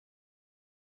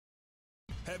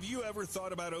Have you ever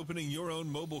thought about opening your own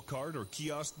mobile cart or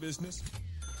kiosk business?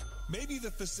 Maybe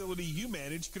the facility you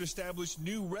manage could establish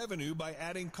new revenue by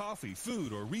adding coffee,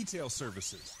 food, or retail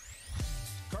services.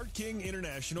 Cart King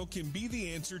International can be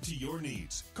the answer to your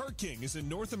needs. Cart King is a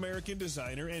North American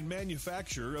designer and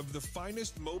manufacturer of the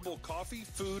finest mobile coffee,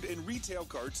 food, and retail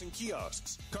carts and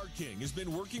kiosks. Cart King has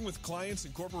been working with clients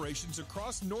and corporations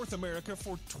across North America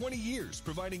for 20 years,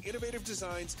 providing innovative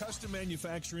designs, custom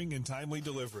manufacturing, and timely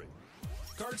delivery.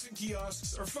 Carts and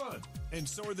kiosks are fun, and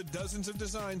so are the dozens of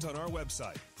designs on our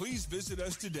website. Please visit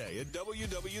us today at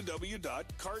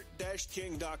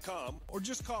www.cart-king.com or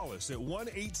just call us at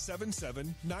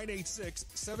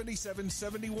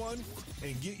 1-877-986-7771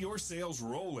 and get your sales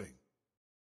rolling.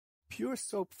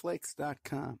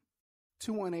 PureSoapFlakes.com,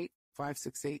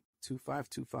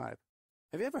 218-568-2525.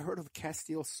 Have you ever heard of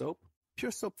Castile Soap?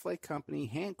 Pure Soap Flake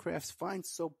Company handcrafts fine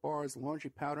soap bars, laundry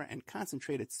powder, and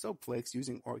concentrated soap flakes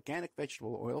using organic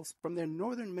vegetable oils from their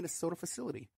northern Minnesota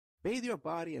facility. Bathe your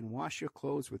body and wash your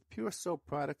clothes with Pure Soap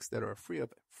products that are free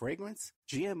of fragrance,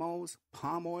 GMOs,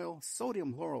 palm oil,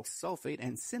 sodium lauryl sulfate,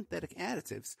 and synthetic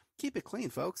additives. Keep it clean,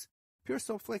 folks. Pure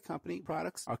Soap Flake Company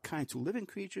products are kind to living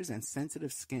creatures and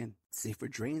sensitive skin, safe for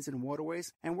drains and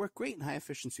waterways, and work great in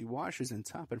high-efficiency washers and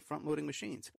top and front-loading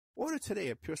machines. Order today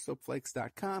at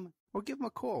PureSoapFlakes.com or give them a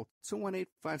call,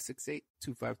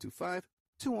 218-568-2525,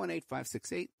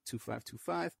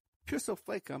 218-568-2525. Pure Soap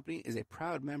Flake Company is a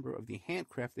proud member of the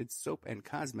Handcrafted Soap and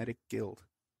Cosmetic Guild.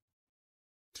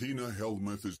 Tina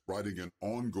Helmuth is writing an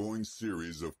ongoing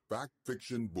series of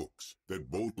fact-fiction books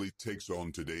that boldly takes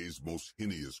on today's most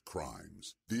heinous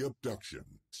crimes, the abduction,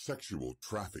 sexual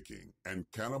trafficking, and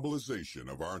cannibalization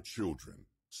of our children.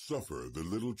 Suffer the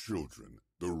Little Children,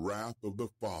 The Wrath of the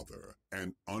Father,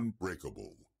 and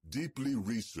Unbreakable. Deeply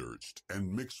researched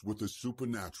and mixed with the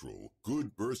supernatural, good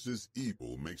versus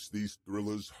evil makes these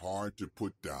thrillers hard to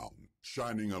put down,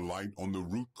 shining a light on the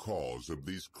root cause of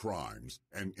these crimes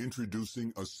and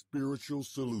introducing a spiritual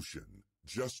solution.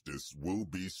 Justice will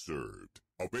be served.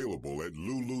 Available at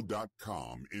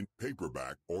Lulu.com in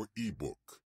paperback or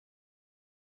ebook.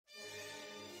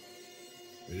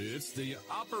 It's the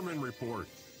Opperman Report.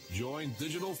 Join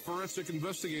digital forensic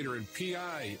investigator and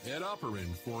PI Ed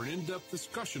Opperman for an in-depth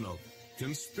discussion of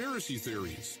conspiracy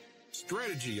theories,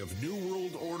 strategy of New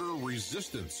World Order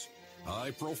resistance,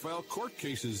 high-profile court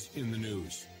cases in the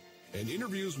news, and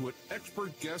interviews with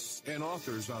expert guests and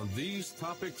authors on these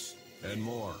topics and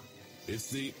more. It's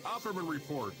the Opperman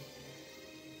Report.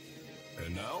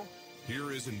 And now, here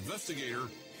is investigator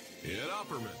Ed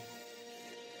Opperman.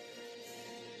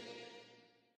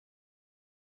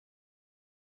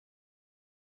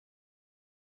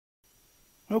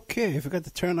 Okay, I forgot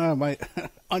to turn on my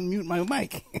unmute my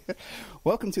mic.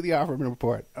 Welcome to the Opperman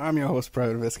Report. I'm your host,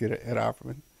 private investigator Ed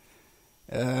Opperman,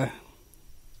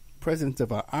 president of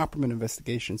Opperman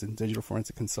Investigations and Digital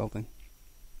Forensic Consulting.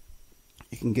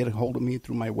 You can get a hold of me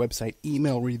through my website,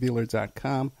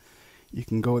 emailrevealer.com. You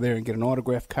can go there and get an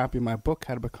autographed copy of my book,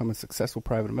 How to Become a Successful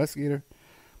Private Investigator.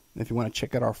 And if you want to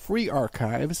check out our free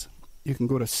archives, you can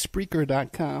go to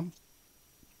Spreaker.com.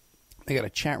 They got a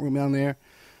chat room down there.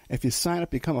 If you sign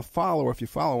up, become a follower. If you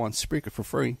follow on Spreaker for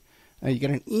free, you get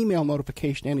an email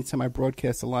notification anytime I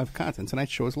broadcast a live content.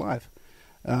 Tonight's show is live.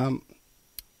 And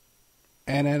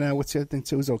then what's the other thing,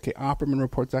 too, is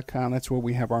OppermanReport.com. That's where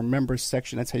we have our members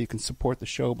section. That's how you can support the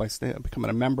show by becoming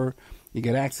a member. You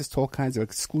get access to all kinds of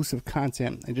exclusive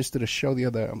content. I just did a show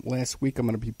last week I'm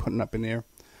going to be putting up in there,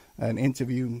 an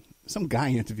interview. Some guy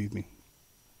interviewed me.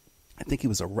 I think he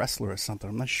was a wrestler or something.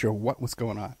 I'm not sure what was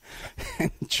going on. And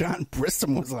John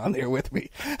Brissom was on there with me.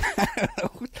 I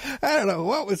don't know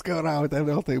what was going on with that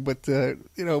whole thing, but,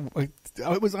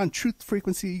 it was on Truth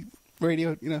Frequency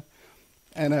Radio,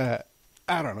 and I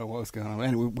don't know what was going on.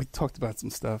 Anyway, we talked about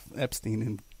some stuff, Epstein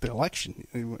and the election.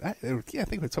 I think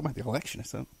we were talking about the election or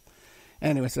something.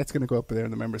 Anyway, so that's going to go up there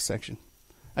in the members section.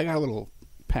 I got a little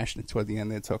passionate toward the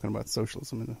end there talking about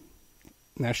socialism and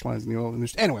nationalizing the oil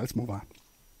industry. Anyway, let's move on.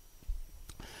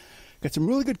 Got some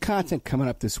really good content coming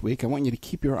up this week. I want you to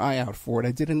keep your eye out for it.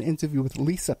 I did an interview with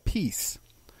Lisa Peace,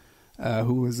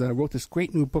 who wrote this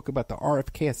great new book about the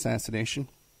RFK assassination.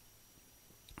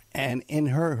 And in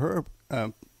her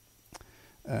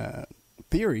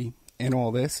theory in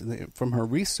all this, from her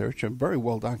research, a very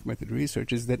well-documented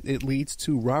research, is that it leads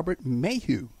to Robert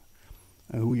Mayhew,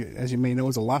 who, as you may know,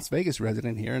 is a Las Vegas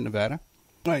resident here in Nevada.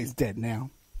 Well, he's dead now.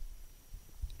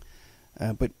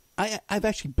 But I've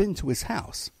actually been to his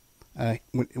house.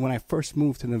 When I first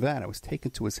moved to Nevada, I was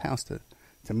taken to his house to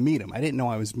meet him. I didn't know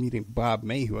I was meeting Bob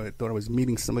Mayhew. I thought I was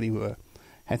meeting somebody who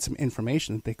had some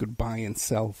information that they could buy and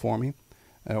sell for me.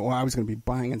 I was going to be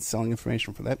buying and selling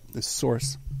information for this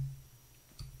source.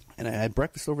 And I had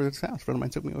breakfast over at his house. A friend of mine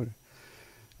took me over.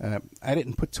 I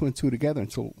didn't put two and two together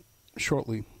until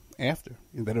shortly after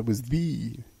that it was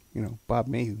Bob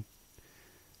Mayhew.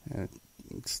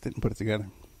 Just didn't put it together.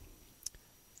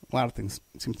 A lot of things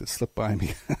seem to slip by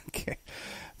me. Okay.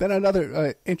 Then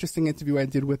another interesting interview I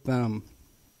did with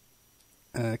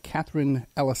Catherine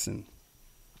Ellison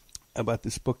about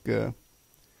this book.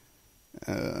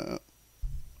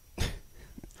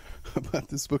 About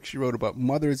this book she wrote about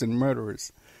mothers and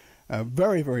murderers. A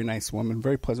very, very nice woman,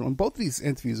 very pleasant one. Both of these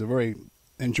interviews are very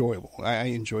enjoyable. I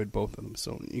enjoyed both of them,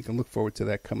 so you can look forward to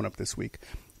that coming up this week.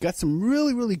 Got some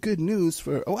really, really good news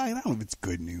for, I don't know if it's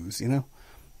good news,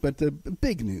 but the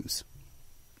big news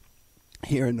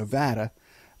here in Nevada,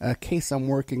 a case I'm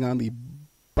working on, the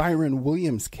Byron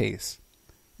Williams case.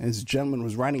 And this gentleman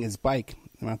was riding his bike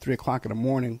around 3 o'clock in the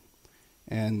morning,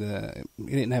 and he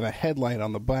didn't have a headlight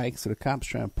on the bike, so the cops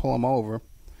tried to pull him over.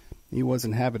 He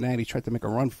wasn't having that. He tried to make a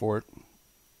run for it.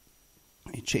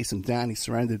 He chased him down. He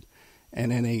surrendered,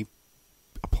 and then they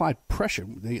applied pressure.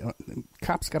 The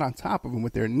cops got on top of him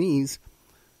with their knees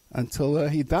until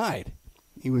he died.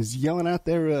 He was yelling out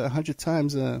there 100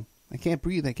 times, I can't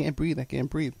breathe, I can't breathe, I can't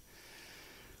breathe.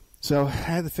 So I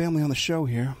had the family on the show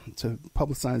here to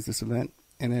publicize this event,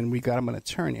 and then we got him an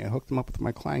attorney. I hooked him up with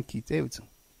my client, Keith Davidson.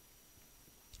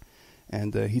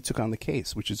 And he took on the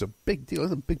case, which is a big deal.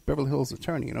 He's a big Beverly Hills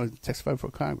attorney, he testified for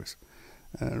Congress.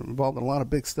 Involved in a lot of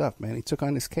big stuff, man. He took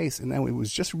on this case, and now it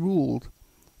was just ruled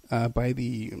by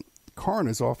the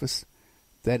coroner's office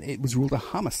that it was ruled a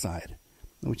homicide,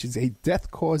 which is a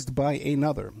death caused by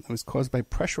another. It was caused by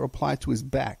pressure applied to his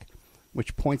back,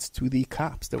 which points to the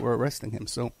cops that were arresting him.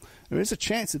 So there is a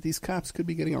chance that these cops could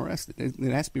be getting arrested.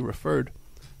 It has to be referred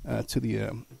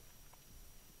to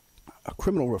a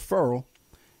criminal referral,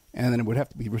 and then it would have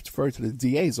to be referred to the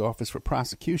DA's office for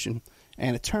prosecution.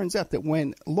 And it turns out that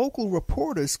when local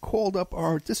reporters called up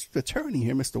our district attorney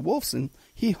here, Mr. Wolfson,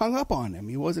 he hung up on them.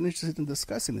 He wasn't interested in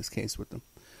discussing this case with them.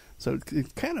 So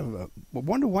it's kind of I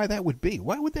wonder why that would be.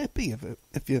 Why would that be?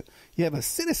 If you have a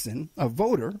citizen, a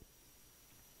voter,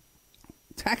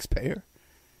 taxpayer,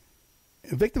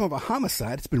 a victim of a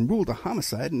homicide, it's been ruled a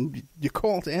homicide, and you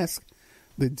call to ask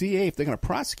the DA if they're going to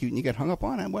prosecute, and you get hung up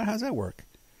on it. Well, how's that work?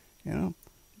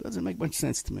 Doesn't make much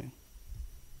sense to me.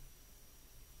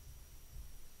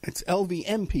 It's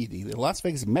LVMPD, the Las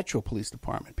Vegas Metro Police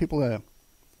Department. People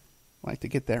like to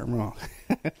get that wrong.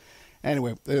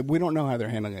 Anyway, we don't know how they're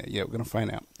handling it yet. We're going to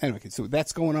find out. Anyway, so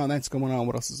that's going on.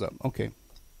 What else is up? Okay.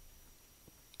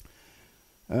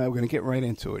 We're going to get right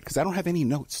into it because I don't have any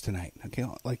notes tonight. Okay,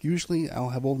 like usually I'll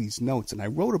have all these notes, and I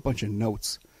wrote a bunch of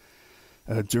notes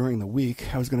during the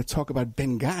week. I was going to talk about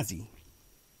Benghazi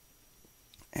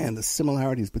and the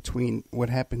similarities between what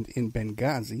happened in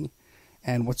Benghazi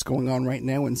and what's going on right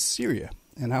now in Syria,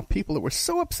 and how people that were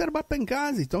so upset about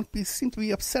Benghazi seem to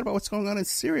be upset about what's going on in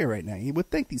Syria right now. You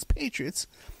would think these patriots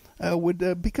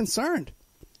would be concerned,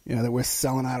 that we're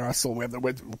selling out our soul,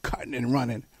 we're cutting and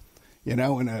running,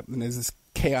 and there's this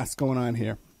chaos going on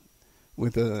here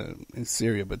with in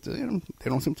Syria, but they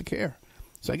don't seem to care.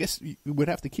 So I guess you would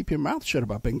have to keep your mouth shut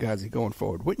about Benghazi going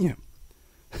forward, wouldn't you?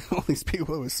 All these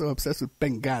people who were so obsessed with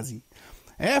Benghazi.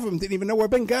 Half of them didn't even know where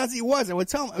Benghazi was. I would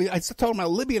tell them, I told them I'm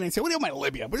Libya, and they'd say, what do you mean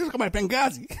Libya? We're just talking about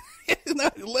Benghazi.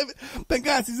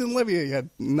 Benghazi's in Libya, you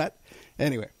nut.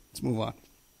 Anyway, let's move on.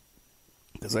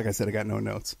 Because like I said, I got no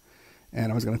notes.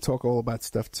 And I was going to talk all about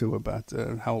stuff, too, about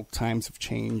how times have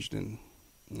changed and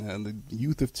the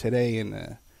youth of today.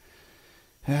 And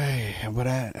but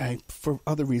I for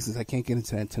other reasons, I can't get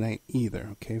into that tonight either,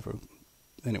 okay?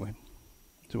 Anyway,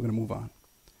 so we're going to move on.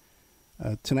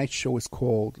 Tonight's show is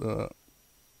called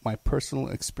My Personal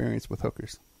Experience with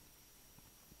Hookers.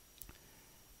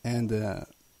 And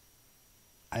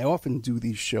I often do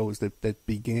these shows that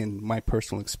begin my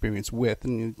personal experience with,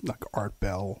 and like Art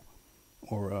Bell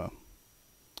or,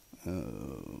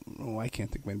 I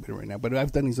can't think of anybody right now, but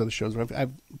I've done these other shows where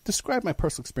I've described my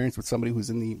personal experience with somebody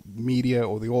who's in the media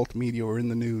or the alt media or in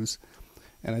the news,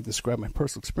 and I describe my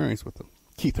personal experience with them.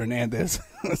 Keith Hernandez.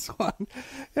 That's one.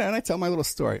 Yeah, and I tell my little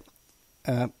story.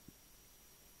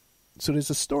 So there's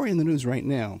a story in the news right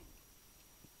now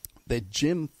that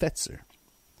Jim Fetzer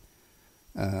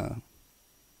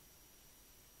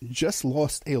just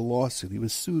lost a lawsuit. He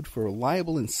was sued for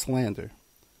libel and slander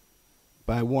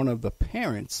by one of the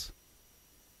parents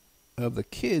of the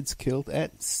kids killed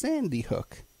at Sandy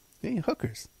Hook. Hey,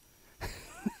 hookers.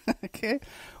 Okay.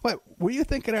 What, were you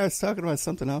thinking I was talking about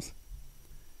something else?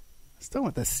 I was talking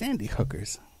about the Sandy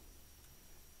Hookers.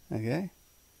 Okay.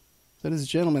 So this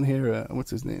gentleman here,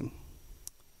 what's his name?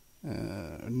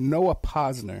 Noah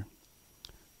Posner,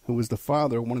 who was the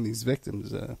father of one of these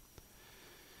victims,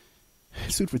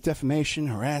 sued for defamation,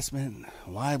 harassment,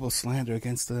 libel, slander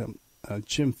against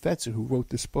Jim Fetzer, who wrote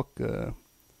this book,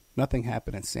 Nothing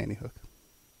Happened at Sandy Hook.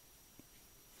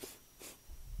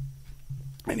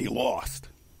 And he lost.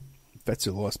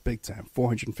 Fetzer lost big time,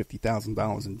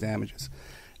 $450,000 in damages.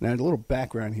 Now, a little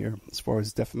background here as far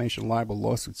as defamation, libel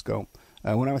lawsuits go.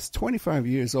 When I was 25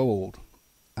 years old,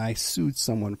 I sued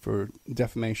someone for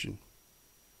defamation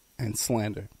and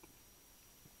slander.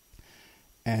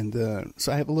 And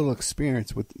so I have a little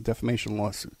experience with defamation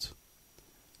lawsuits.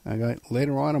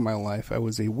 Later on in my life, I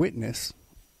was a witness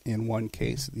in one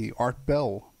case, the Art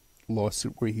Bell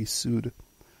lawsuit, where he sued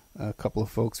a couple of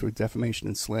folks for defamation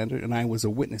and slander, and I was a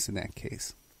witness in that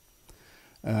case.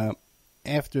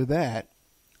 After that,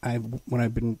 when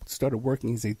I've started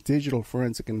working as a digital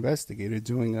forensic investigator,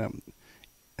 doing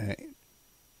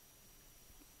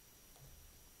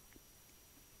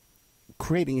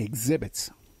creating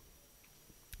exhibits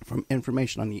from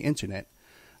information on the internet,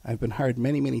 I've been hired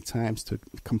many, many times to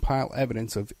compile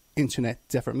evidence of internet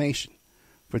defamation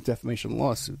for defamation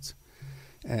lawsuits.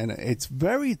 And it's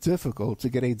very difficult to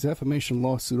get a defamation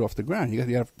lawsuit off the ground. You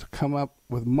have to come up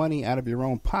with money out of your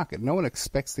own pocket. No one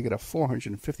expects to get a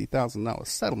 $450,000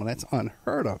 settlement. That's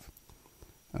unheard of.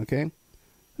 Okay?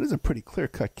 This is a pretty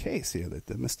clear-cut case here that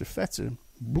Mr. Fetzer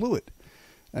blew it.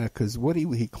 Because what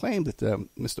he claimed that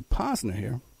Mr. Posner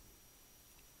here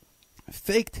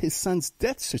faked his son's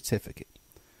death certificate.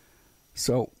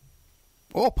 So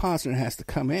all Posner has to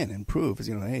come in and prove is,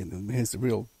 hey, here's the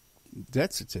real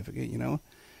death certificate,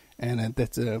 and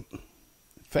that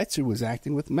Fetzer was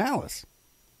acting with malice,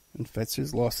 and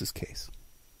Fetzer's lost his case.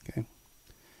 Okay.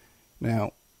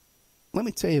 Now, let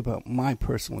me tell you about my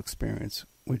personal experience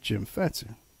with Jim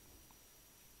Fetzer.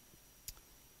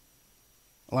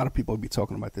 A lot of people will be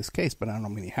talking about this case, but I don't know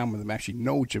how many of them actually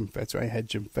know Jim Fetzer. I had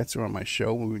Jim Fetzer on my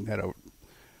show. We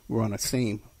were on the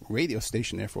same radio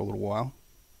station there for a little while.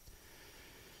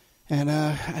 And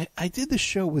I did the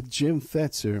show with Jim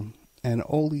Fetzer and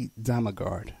Oli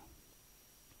Damagard.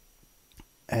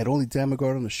 I had Oli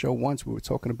Damagard on the show once. We were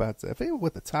talking about, I forget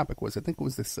what the topic was. I think it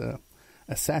was this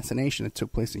assassination that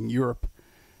took place in Europe.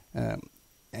 And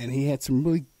he had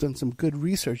done some good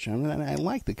research on it, and I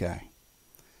like the guy.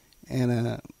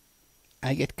 And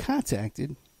I get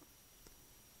contacted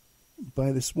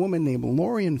by this woman named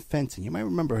Lorian Fenton. You might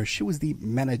remember her. She was the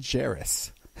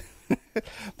manageress.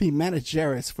 The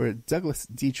manageress for Douglas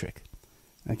Dietrich.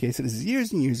 Okay, so this is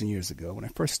years and years and years ago when I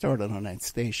first started on that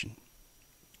station.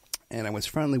 And I was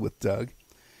friendly with Doug,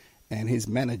 and his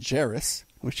manageress,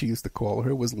 which she used to call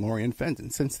her, was Lorian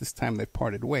Fenton. Since this time, they've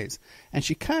parted ways. And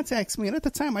she contacts me, and at the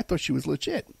time, I thought she was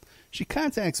legit. She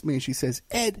contacts me, and she says,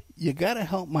 Ed, you got to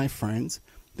help my friends.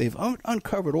 They've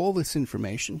uncovered all this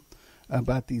information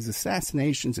about these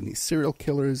assassinations and these serial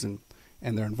killers, and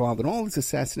they're involved in all these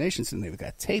assassinations, and they've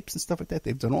got tapes and stuff like that.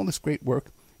 They've done all this great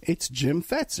work. It's Jim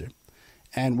Fetzer.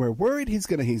 And we're worried he's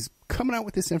coming out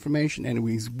with this information, and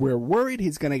we're worried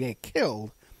he's going to get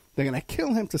killed. They're going to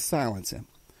kill him to silence him.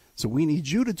 So we need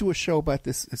you to do a show about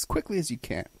this as quickly as you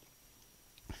can.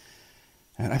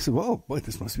 And I said, whoa, boy,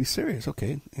 this must be serious.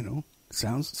 Okay,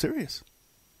 sounds serious.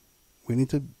 We need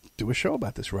to do a show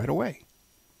about this right away.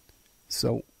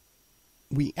 So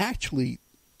we actually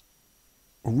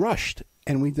rushed,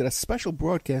 and we did a special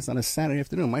broadcast on a Saturday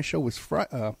afternoon. My show was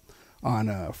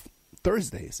on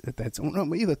Thursdays.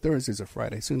 Either Thursdays or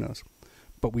Fridays, who knows.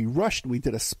 But we rushed, and we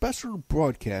did a special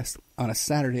broadcast on a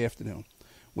Saturday afternoon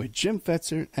with Jim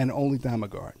Fetzer and Oli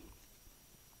Damagard.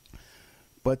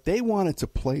 But they wanted to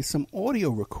play some audio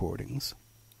recordings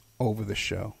over the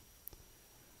show.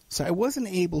 So I wasn't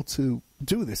able to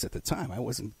do this at the time. I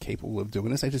wasn't capable of doing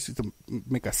this. I just used to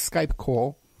make a Skype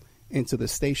call into the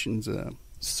station's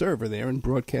server there and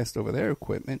broadcast over their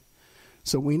equipment.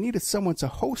 So we needed someone to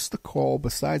host the call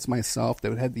besides myself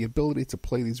that had the ability to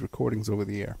play these recordings over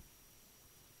the air.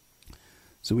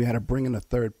 So we had to bring in a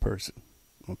third person,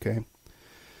 okay?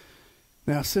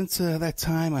 Now, since that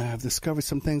time, I have discovered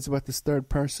some things about this third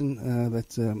person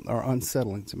that are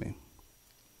unsettling to me.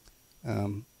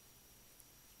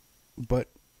 But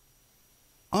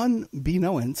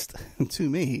unbeknownst to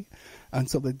me,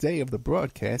 until the day of the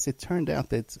broadcast, it turned out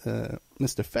that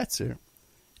Mr. Fetzer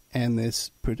and this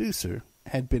producer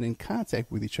had been in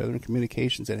contact with each other in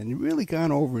communications and had really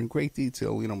gone over in great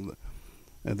detail,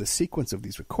 the sequence of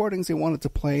these recordings they wanted to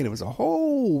play. And it was a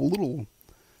whole little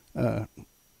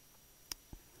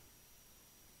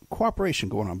cooperation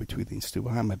going on between these two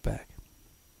behind my back.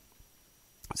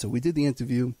 So we did the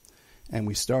interview, and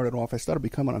we started off. I started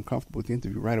becoming uncomfortable with the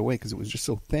interview right away because it was just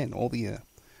so thin. All the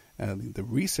The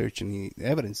research and the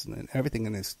evidence and everything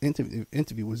in this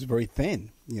interview was very thin.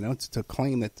 To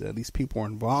claim that these people were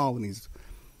involved in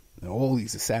all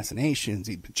these assassinations,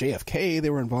 JFK, they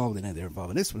were involved in it. They were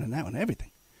involved in this one and that one, everything.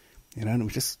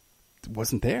 And it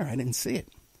wasn't there. I didn't see it.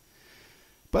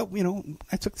 But,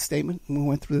 I took the statement and we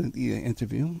went through the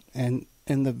interview. And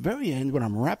in the very end, when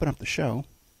I'm wrapping up the show,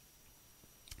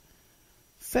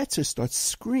 Fetzer starts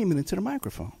screaming into the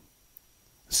microphone.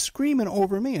 Screaming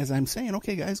over me as I'm saying,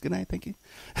 okay, guys, good night, thank you.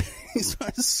 He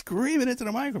starts screaming into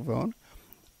the microphone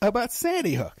about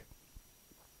Sandy Hook.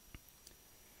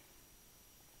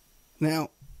 Now,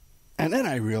 and then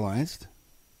I realized,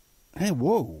 hey,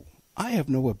 whoa, I have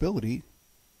no ability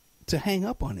to hang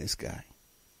up on this guy.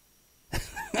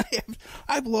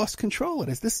 I've lost control of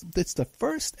this. It's the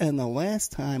first and the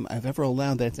last time I've ever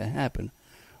allowed that to happen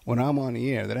when I'm on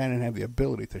the air, that I didn't have the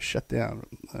ability to shut down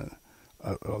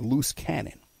a loose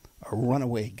cannon, a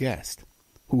runaway guest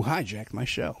who hijacked my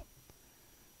show.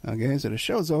 Okay, so the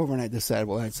show's over, and I decided,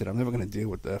 well, that's it. I'm never going to deal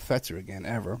with Fetzer again,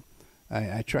 ever.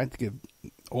 I tried to give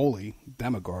Ole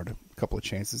Demigard a couple of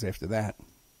chances after that,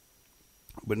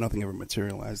 but nothing ever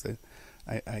materialized.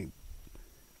 I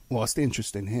lost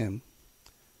interest in him.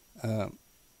 And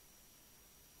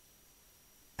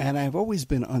I've always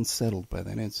been unsettled by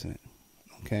that incident.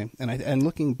 Okay, and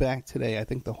looking back today, I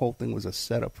think the whole thing was a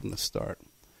setup from the start.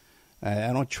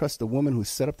 I don't trust the woman who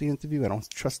set up the interview. I don't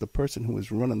trust the person who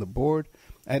was running the board.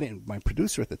 My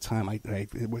producer at the time,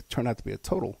 it would turn out to be a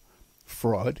total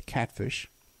fraud, catfish,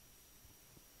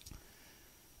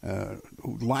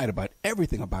 who lied about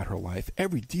everything about her life,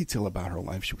 every detail about her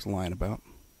life she was lying about.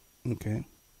 Okay.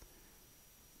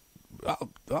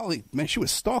 Man, she was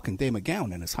stalking Dave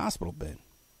McGowan in his hospital bed.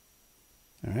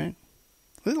 All right.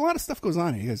 There's a lot of stuff goes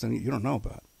on here you don't know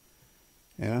about.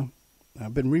 Yeah.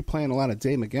 I've been replaying a lot of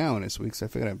Dave McGowan this week, so I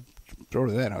figured I'd throw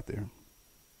that out there.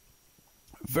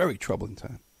 Very troubling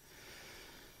time.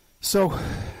 So,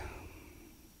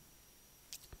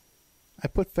 I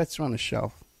put Fetzer on the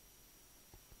shelf.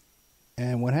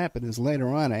 And what happened is later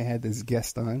on I had this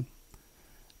guest on.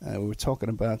 We were talking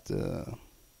about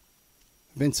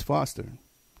Vince Foster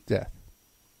death.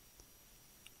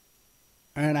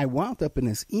 And I wound up in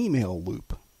this email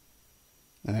loop.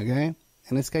 Okay?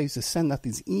 And this guy used to send out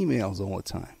these emails all the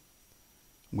time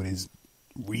with his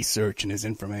research and his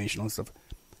information and stuff.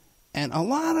 And a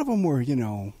lot of them were,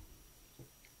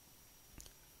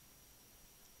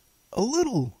 a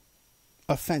little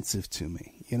offensive to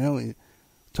me.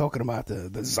 Talking about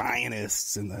the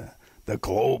Zionists and the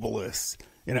globalists,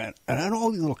 and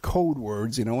all these little code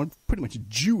words, and pretty much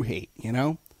Jew hate,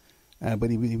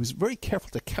 But he was very careful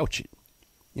to couch it,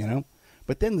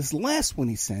 But then this last one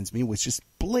he sends me was just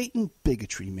blatant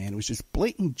bigotry, man. It was just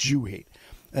blatant Jew hate.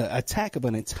 Attack of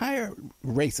an entire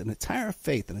race, an entire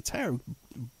faith, an entire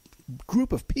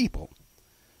group of people,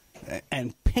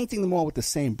 and painting them all with the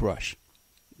same brush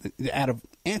out of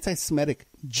anti-Semitic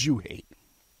Jew hate.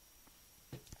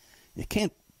 You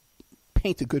can't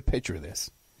paint a good picture of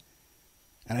this.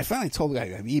 And I finally told the guy,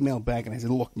 I emailed back and I said,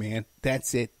 look, man,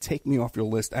 that's it. Take me off your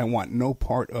list. I want no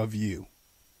part of you.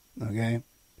 Okay?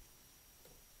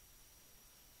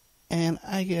 And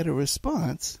I get a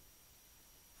response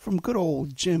from good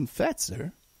old Jim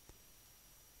Fetzer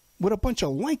with a bunch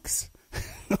of links,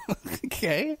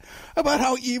 okay, about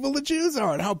how evil the Jews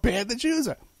are and how bad the Jews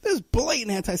are. There's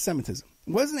blatant anti-Semitism.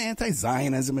 It wasn't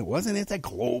anti-Zionism. It wasn't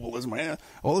anti-globalism.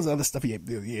 All this other stuff you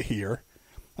hear.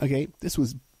 Okay, this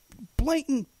was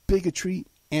blatant bigotry,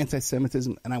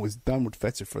 anti-Semitism, and I was done with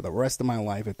Fetzer for the rest of my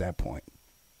life at that point.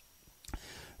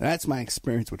 That's my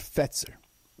experience with Fetzer,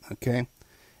 okay?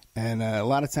 And a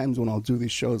lot of times when I'll do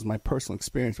these shows, my personal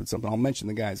experience with something, I'll mention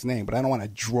the guy's name, but I don't want to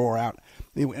draw out.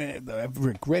 I've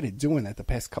regretted doing that the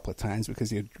past couple of times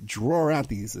because you draw out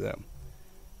these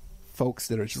folks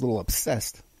that are just a little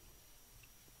obsessed.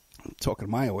 I'm talking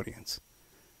to my audience,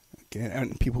 okay,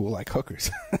 and people who like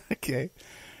hookers, okay?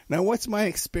 Now, what's my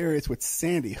experience with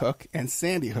Sandy Hook and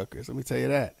Sandy Hookers? Let me tell you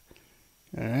that.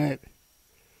 All right.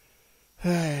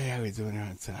 How are we doing here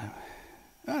on time?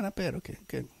 Oh, not bad. Okay,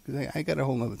 good. Because I got a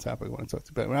whole other topic I want to talk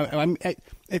to you about.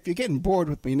 If you're getting bored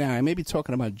with me now, I may be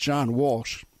talking about John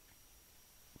Walsh,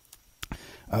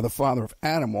 the father of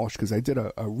Adam Walsh, because I did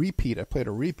a repeat. I played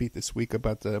a repeat this week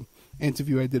about the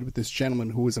interview I did with this gentleman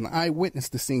who was an eyewitness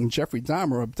to seeing Jeffrey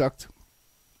Dahmer abduct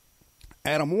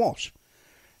Adam Walsh.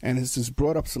 And this has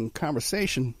brought up some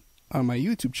conversation on my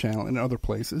YouTube channel and other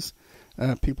places.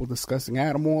 People discussing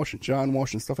Adam Walsh and John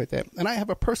Walsh and stuff like that. And I have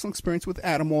a personal experience with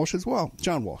Adam Walsh as well,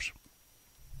 John Walsh.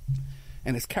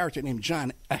 And his character named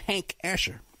Hank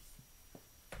Asher.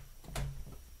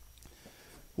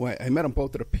 Well, I met them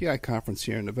both at a PI conference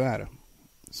here in Nevada.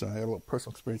 So I had a little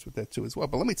personal experience with that too as well.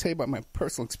 But let me tell you about my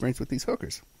personal experience with these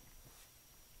hookers.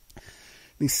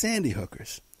 These Sandy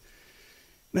hookers.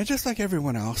 Now, just like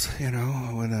everyone else, when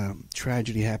a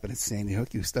tragedy happened at Sandy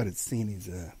Hook, you started seeing these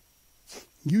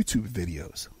YouTube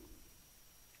videos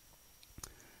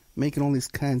making all these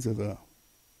kinds of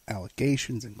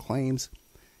allegations and claims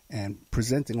and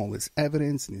presenting all this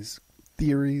evidence and these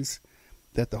theories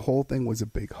that the whole thing was a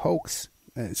big hoax.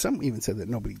 And some even said that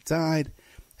nobody died.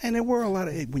 And there were a lot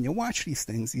of, when you watch these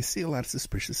things, you see a lot of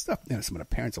suspicious stuff. Some of the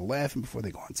parents are laughing before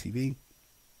they go on TV.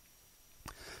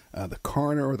 The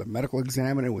coroner or the medical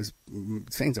examiner was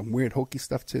saying some weird hokey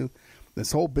stuff too.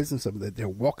 This whole business of that they're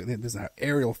walking, there's an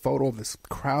aerial photo of this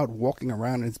crowd walking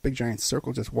around in this big giant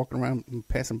circle, just walking around and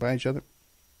passing by each other.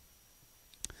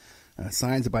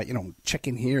 Signs about, check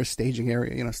in here, staging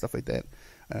area, stuff like that.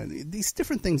 These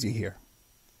different things you hear,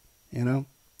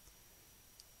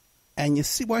 And you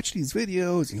watch these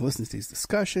videos, and you listen to these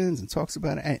discussions and talks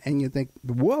about it, and you think,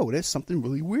 whoa, there's something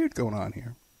really weird going on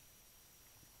here.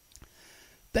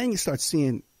 Then you start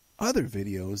seeing other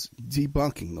videos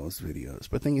debunking those videos.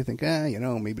 But then you think,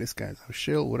 maybe this guy's a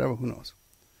shill, whatever, who knows.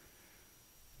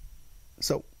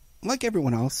 So, like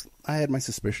everyone else, I had my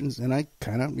suspicions, and I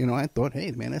kind of, I thought,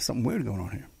 hey, man, there's something weird going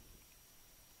on here.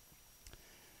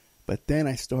 But then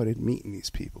I started meeting these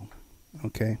people,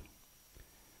 okay?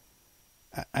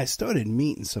 I started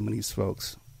meeting some of these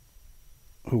folks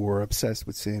who were obsessed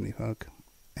with Sandy Hook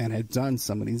and had done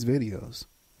some of these videos.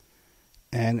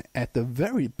 And at the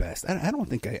very best, I don't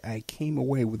think I came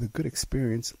away with a good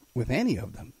experience with any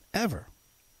of them, ever.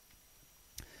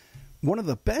 One of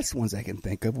the best ones I can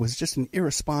think of was just an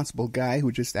irresponsible guy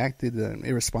who just acted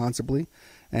irresponsibly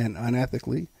and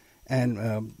unethically and,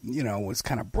 was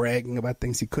kind of bragging about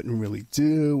things he couldn't really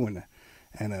do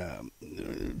and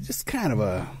just kind of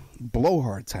a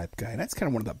blowhard type guy. That's kind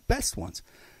of one of the best ones.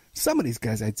 Some of these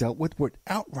guys I dealt with were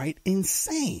outright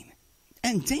insane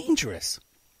and dangerous.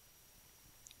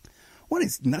 One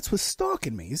is nuts was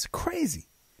stalking me. He's crazy.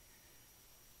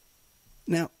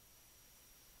 Now,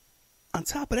 on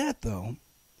top of that, though,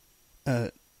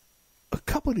 a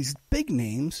couple of these big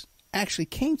names actually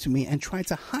came to me and tried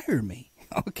to hire me,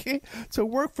 okay, to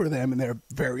work for them in their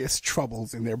various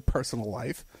troubles in their personal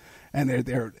life and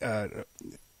their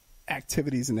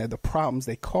activities and the problems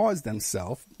they caused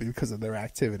themselves because of their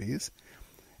activities.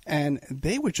 And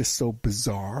they were just so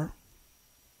bizarre.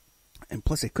 And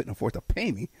plus, they couldn't afford to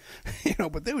pay me,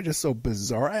 but they were just so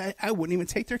bizarre, I wouldn't even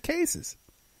take their cases.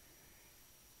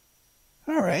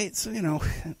 All right, so,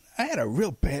 I had a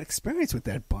real bad experience with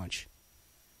that bunch,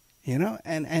 and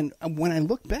when I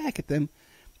look back at them,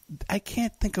 I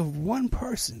can't think of one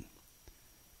person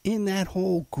in that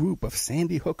whole group of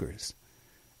Sandy hookers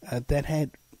that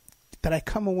I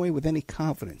come away with any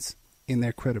confidence in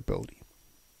their credibility.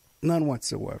 None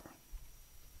whatsoever.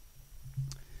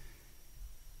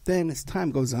 Then as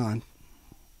time goes on,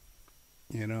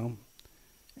 and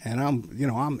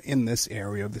I'm in this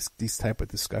area of these type of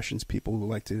discussions, people who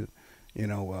like to,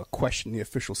 question the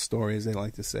official story, as they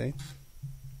like to say.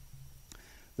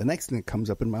 The next thing that comes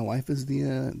up in my life is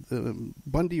the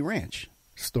Bundy Ranch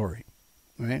story,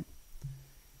 right?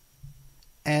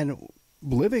 And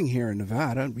living here in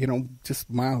Nevada,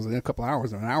 just miles, a couple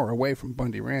hours, an hour away from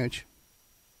Bundy Ranch,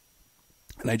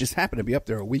 and I just happened to be up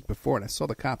there a week before, and I saw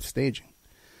the cops staging.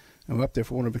 I was up there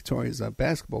for one of Victoria's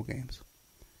basketball games.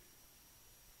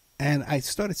 And I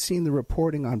started seeing the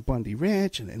reporting on Bundy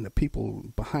Ranch and the people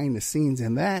behind the scenes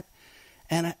in that.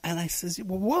 And I says,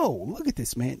 well, whoa, look at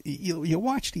this, man. You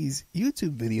watch these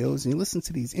YouTube videos and you listen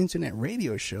to these internet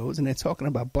radio shows and they're talking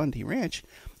about Bundy Ranch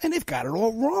and they've got it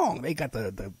all wrong. They got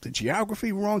the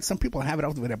geography wrong. Some people have it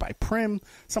out there by Prim.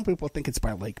 Some people think it's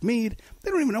by Lake Mead. They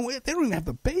don't even have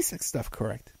the basic stuff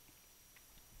correct.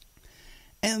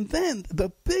 And then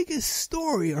the biggest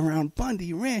story around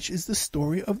Bundy Ranch is the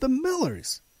story of the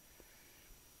Millers.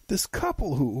 This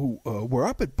couple who were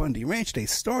up at Bundy Ranch, they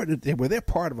were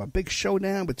part of a big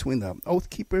showdown between the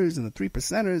Oath Keepers and the 3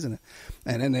 Percenters, and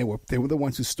then they were the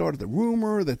ones who started the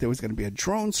rumor that there was going to be a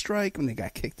drone strike when they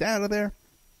got kicked out of there.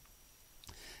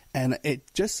 And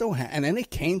it just so and then they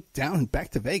came down back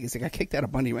to Vegas. They got kicked out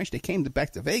of Bundy Ranch. They came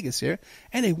back to Vegas here,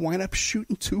 and they wind up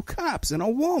shooting 2 cops in a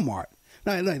Walmart.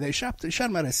 No, they shot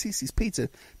them out of Cece's Pizza.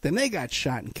 Then they got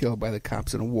shot and killed by the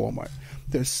cops in a Walmart.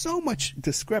 There's so much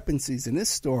discrepancies in this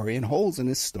story and holes in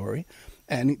this story.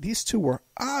 And these two were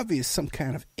obvious some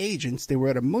kind of agents. They were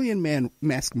at a Million Man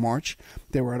Mask March.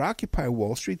 They were at Occupy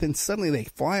Wall Street. Then suddenly they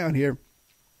fly out here,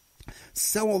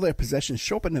 sell all their possessions,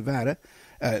 show up in Nevada,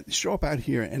 show up out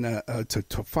here and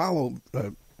to follow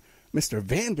Mr.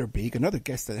 Vanderbeek, another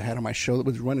guest that I had on my show that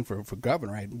was running for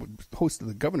governor. I hosted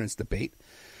the governor's debate.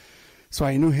 So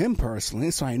I knew him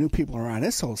personally, so I knew people around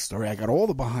this whole story. I got all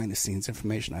the behind-the-scenes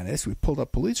information on this. We pulled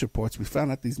up police reports. We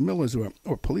found out these Millers were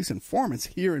police informants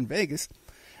here in Vegas.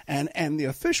 And the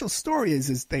official story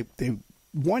is they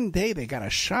one day they got a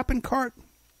shopping cart,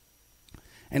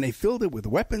 and they filled it with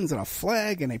weapons and a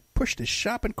flag, and they pushed the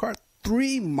shopping cart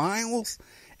 3 miles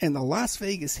in the Las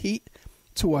Vegas heat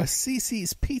to a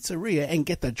CC's Pizzeria and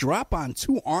get the drop on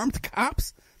 2 armed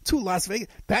cops to Las Vegas.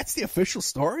 That's the official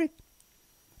story?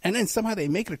 And then somehow they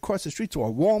make it across the street to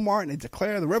a Walmart, and they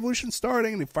declare the revolution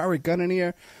starting, and they fire a gun in the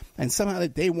air, and somehow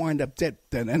they wind up dead.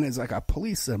 And there's like a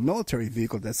military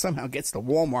vehicle that somehow gets to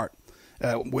Walmart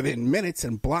within minutes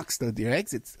and blocks the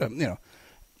exits. The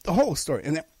whole story.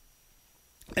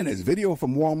 And there's video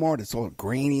from Walmart. It's all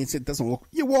grainy. It doesn't look.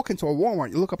 You walk into a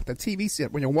Walmart, you look up at the TV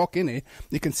set when you walk in there,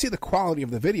 you can see the quality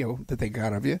of the video that they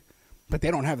got of you, but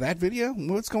they don't have that video.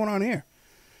 What's going on here?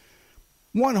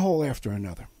 One hole after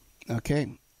another.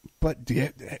 Okay. But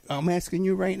I'm asking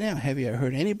you right now, have you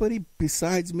heard anybody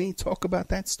besides me talk about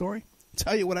that story?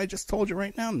 Tell you what I just told you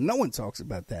right now? No one talks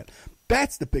about that.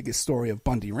 That's the biggest story of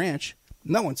Bundy Ranch.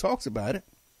 No one talks about it.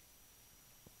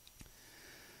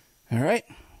 All right?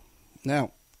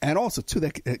 Now, and also, too,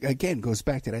 that again goes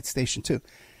back to that station, too.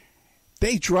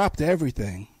 They dropped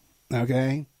everything,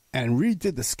 okay, and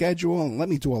redid the schedule and let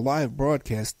me do a live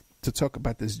broadcast to talk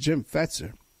about this Jim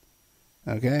Fetzer,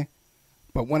 okay?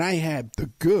 But when I had the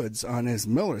goods on his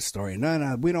Miller story,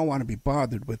 no, we don't want to be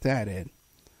bothered with that, Ed.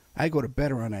 I go to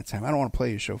bed around that time. I don't want to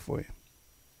play your show for you.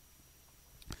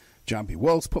 John B.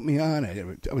 Wells put me on.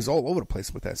 I was all over the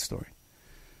place with that story.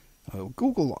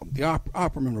 Google the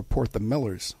Opperman Report, the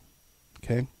Millers.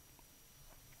 Okay?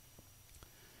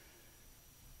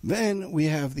 Then we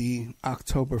have the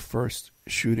October 1st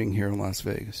shooting here in Las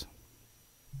Vegas.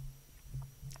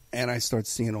 And I start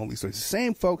seeing all these stories. The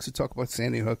same folks who talk about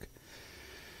Sandy Hook.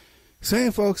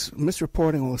 Same folks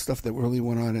misreporting all the stuff that really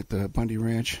went on at the Bundy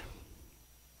Ranch.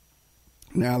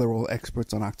 Now they're all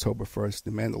experts on October 1st,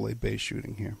 the Mandalay Bay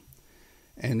shooting here.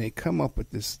 And they come up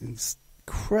with this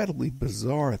incredibly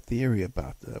bizarre theory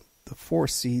about the 4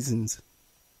 seasons.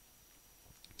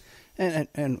 And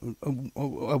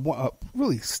a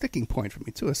really sticking point for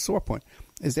me, too, a sore point,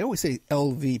 is they always say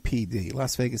LVPD,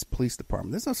 Las Vegas Police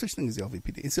Department. There's no such thing as the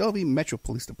LVPD. It's LV Metro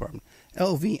Police Department,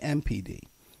 LVMPD,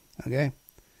 okay?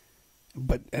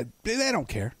 But they don't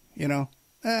care, you know.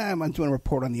 I'm doing a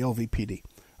report on the LVPD.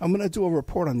 I'm going to do a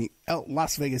report on the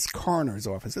Las Vegas Coroner's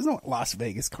Office. There's no Las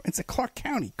Vegas. It's a Clark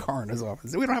County Coroner's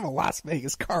Office. We don't have a Las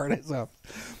Vegas Coroner's Office.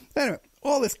 Anyway,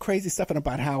 all this crazy stuff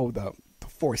about how the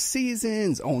Four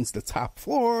Seasons owns the top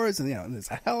floors, and there's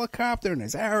a helicopter and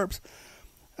there's Arabs.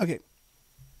 Okay.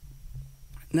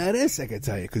 Now this I can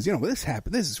tell you, because this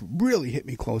happened. This has really hit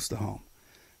me close to home.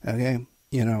 Okay.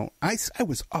 I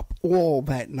was up all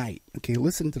that night, okay,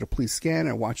 listening to the police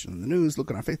scanner, watching the news,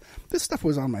 looking on Facebook. This stuff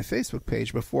was on my Facebook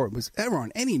page before it was ever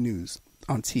on any news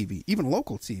on TV, even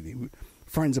local TV.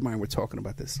 Friends of mine were talking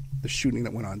about this, the shooting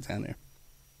that went on down there.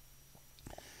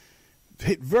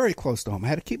 Hit very close to home. I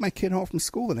had to keep my kid home from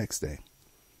school the next day,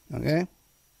 okay?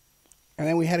 And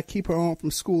then we had to keep her home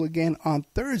from school again on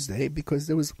Thursday because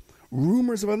there was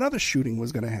rumors of another shooting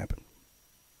was going to happen.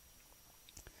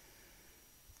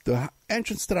 The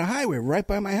entrance to the highway right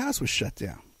by my house was shut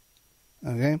down.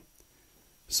 Okay?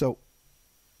 So,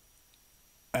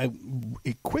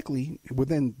 it quickly,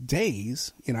 within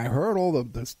days, I heard all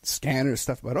the scanner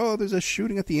stuff about, there's a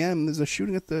shooting at the M, there's a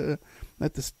shooting at this,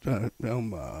 what's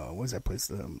that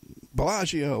place,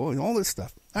 Bellagio, and all this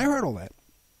stuff. I heard all that.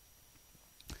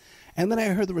 And then I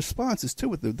heard the responses, too,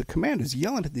 with the commanders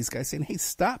yelling at these guys, saying, hey,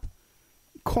 stop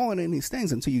calling in these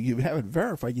things until you have it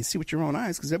verified. You see with your own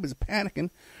eyes, because everybody's panicking,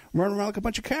 running around like a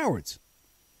bunch of cowards.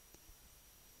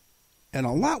 And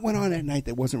a lot went on that night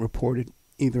that wasn't reported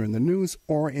either in the news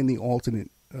or in the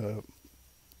alternate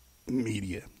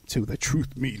media, too, the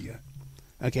truth media.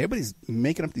 Okay, everybody's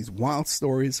making up these wild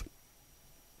stories.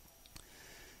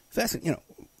 Fascinating.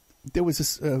 There was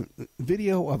this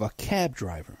video of a cab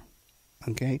driver,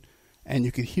 okay, and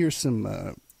you could hear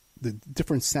some the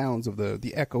different sounds of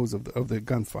the echoes of the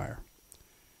gunfire,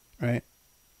 right?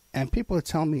 And people are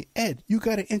telling me, Ed, you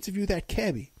got to interview that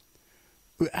cabbie.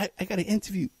 I got to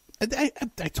interview. I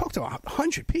talked to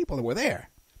 100 people that were there.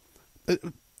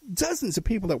 Dozens of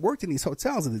people that worked in these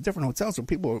hotels, in the different hotels, where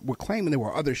people were claiming there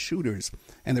were other shooters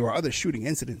and there were other shooting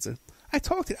incidents.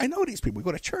 I know these people. We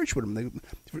go to church with them.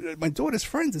 My daughter's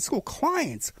friends at school,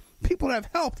 clients, people that have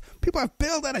helped, people I've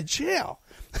bailed out of jail.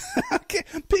 Okay?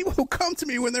 People who come to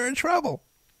me when they're in trouble.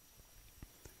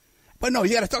 But no,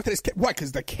 you got to talk to this. What?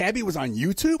 Because the cabbie was on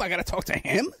YouTube? I got to talk to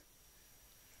him?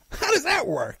 How does that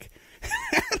work?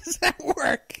 How does that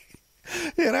work?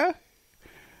 You know?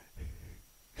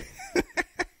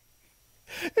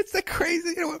 It's the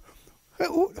crazy, you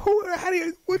know,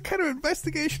 what kind of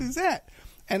investigation is that?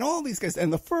 And all these guys,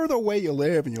 and the further away you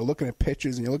live and you're looking at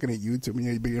pictures and you're looking at YouTube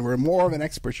and you're more of an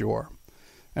expert you are.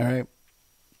 All right?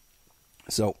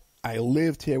 So I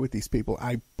lived here with these people.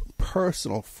 I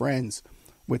personal friends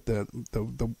with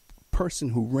the person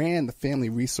who ran the Family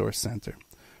Resource Center,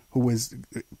 who was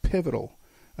pivotal,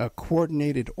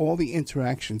 coordinated all the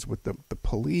interactions with the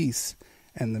police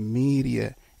and the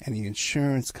media and the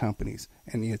insurance companies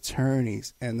and the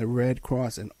attorneys and the Red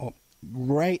Cross, and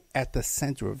right at the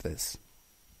center of this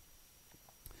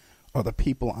are the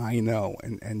people I know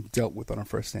and dealt with on a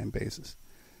first-hand basis.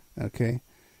 Okay?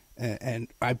 And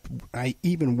I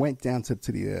even went down to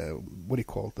the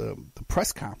the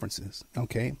press conferences,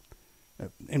 okay,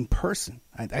 in person.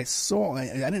 I saw. I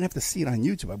didn't have to see it on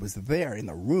YouTube. I was there in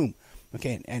the room,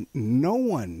 okay. And no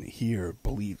one here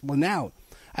believed. Well, now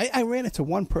I ran into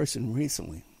one person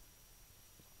recently,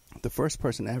 the first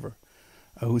person ever,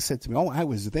 who said to me, "Oh, I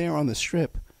was there on the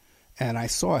Strip, and I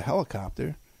saw a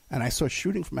helicopter, and I saw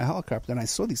shooting from a helicopter, and I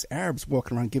saw these Arabs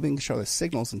walking around giving each other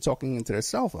signals and talking into their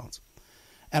cell phones."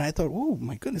 And I thought, oh,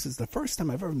 my goodness, it's the first time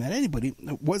I've ever met anybody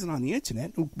who wasn't on the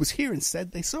internet who was here and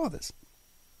said they saw this.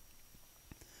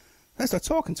 I started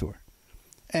talking to her.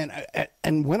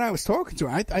 And when I was talking to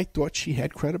her, I thought she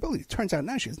had credibility. It turns out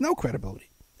now she has no credibility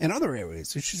in other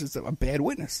areas. She's just a bad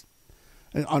witness,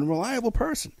 an unreliable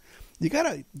person. You got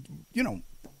to,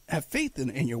 have faith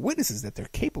in your witnesses that they're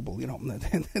capable, they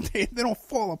don't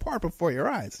fall apart before your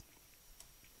eyes.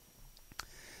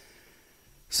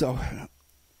 So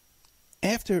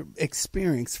after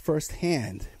experience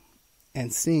firsthand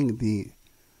and seeing the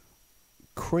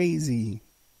crazy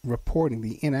reporting,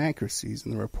 the inaccuracies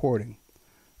in the reporting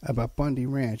about Bundy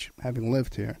Ranch, having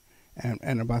lived here,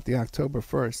 and about the October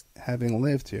 1st, having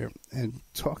lived here, and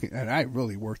talking, and I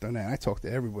really worked on that. I talked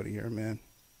to everybody here, man.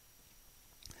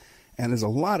 And there's a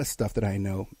lot of stuff that I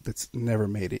know that's never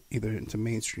made it either into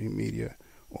mainstream media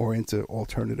or into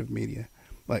alternative media.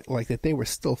 Like that they were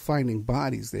still finding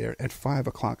bodies there at 5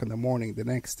 o'clock in the morning the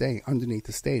next day underneath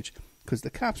the stage because the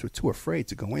cops were too afraid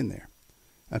to go in there.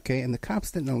 Okay, and the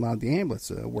cops didn't allow the ambulance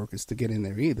workers to get in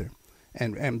there either.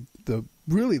 And the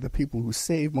people who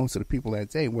saved most of the people that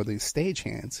day were the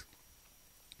stagehands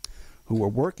who were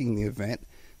working the event.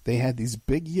 They had these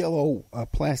big yellow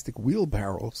plastic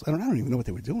wheelbarrows. I don't even know what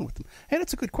they were doing with them. Hey,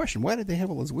 that's a good question. Why did they have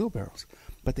all those wheelbarrows?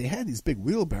 But they had these big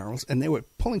wheelbarrows, and they were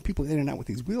pulling people in and out with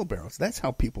these wheelbarrows. That's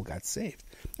how people got saved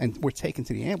and were taken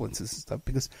to the ambulances and stuff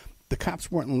because the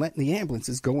cops weren't letting the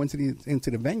ambulances go into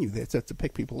the venue there to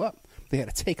pick people up. They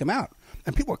had to take them out.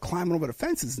 And people were climbing over the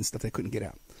fences and stuff. They couldn't get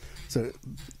out. So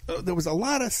there was a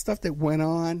lot of stuff that went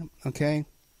on, okay,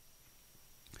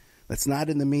 that's not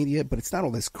in the media, but it's not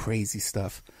all this crazy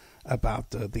stuff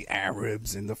about the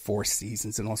Arabs and the Four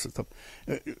Seasons and all sorts of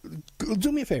stuff.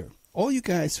 Do me a favor. All you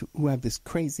guys who have this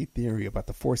crazy theory about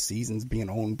the Four Seasons being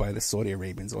owned by the Saudi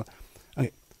Arabians,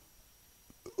 okay,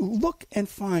 look and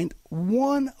find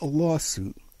one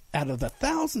lawsuit out of the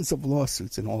thousands of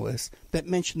lawsuits in all this that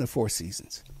mention the Four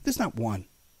Seasons. There's not one.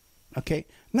 Okay?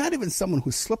 Not even someone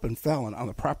who slipped and fell on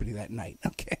the property that night.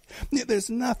 Okay? There's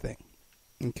nothing.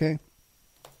 Okay?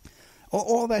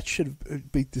 All that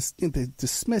should be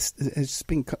dismissed as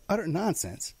being utter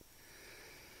nonsense.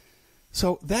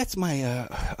 So that's my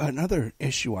another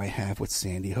issue I have with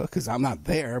Sandy Hook, because I'm not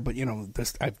there, but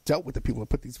I've dealt with the people who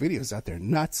put these videos out there.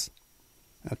 Nuts,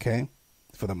 okay,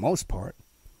 for the most part,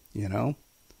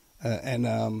 and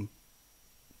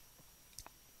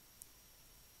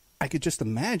I could just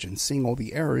imagine seeing all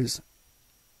the errors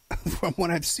from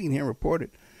what I've seen here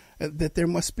reported that there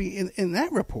must be in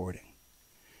that reporting.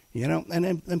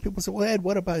 And then people say, well, Ed,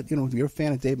 what about, you're a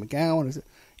fan of Dave McGowan?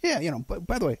 Yeah, but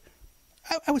by the way,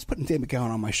 I was putting Dave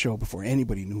McGowan on my show before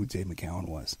anybody knew who Dave McGowan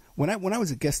was. When I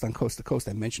was a guest on Coast to Coast,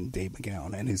 I mentioned Dave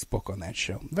McGowan and his book on that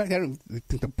show. In fact, I don't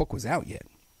think the book was out yet.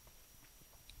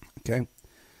 Okay?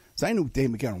 So I knew Dave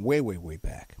McGowan way, way, way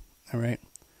back, all right,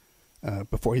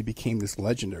 before he became this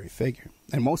legendary figure.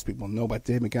 And most people know about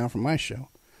Dave McGowan from my show.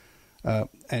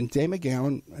 And Dave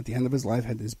McGowan, at the end of his life,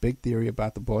 had this big theory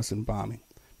about the Boston bombing.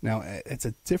 Now, it's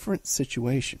a different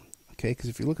situation, okay?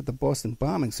 Because if you look at the Boston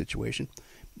bombing situation,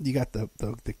 you got the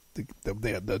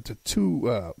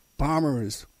two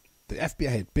bombers. The FBI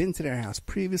had been to their house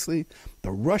previously. The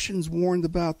Russians warned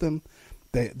about them.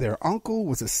 Their uncle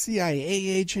was a CIA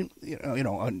agent,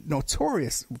 a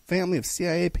notorious family of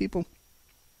CIA people.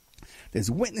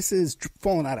 There's witnesses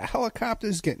falling out of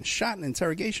helicopters, getting shot in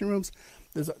interrogation rooms.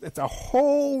 It's a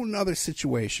whole nother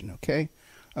situation, okay,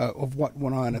 of what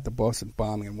went on at the Boston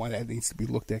bombing and why that needs to be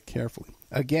looked at carefully.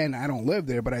 Again, I don't live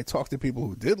there, but I talked to people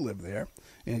who did live there.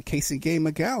 And Casey Gay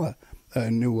Magala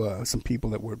knew some people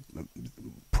that were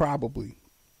probably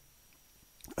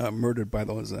murdered by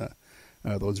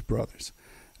those brothers.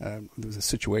 There was a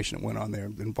situation that went on there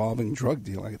involving drug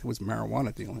dealing. I think it was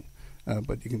marijuana dealing.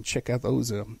 But you can check out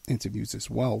those interviews as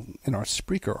well in our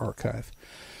Spreaker archive.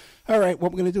 All right,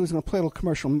 what we're going to do is I'm going to play a little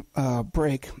commercial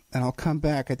break, and I'll come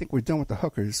back. I think we're done with the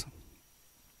hookers.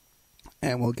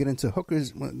 And we'll get into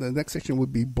hookers. The next section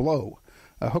would be blow.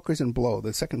 Hookers and blow.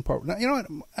 The second part. Now, you know what?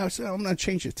 I'm going to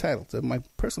change the title to my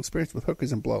personal experience with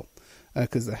hookers and blow.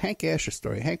 Because the Hank Asher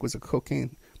story. Hank was a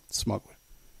cocaine smuggler.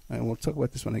 And we'll talk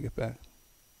about this when I get back.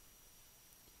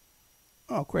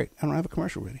 Oh, great. I don't have a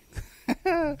commercial ready.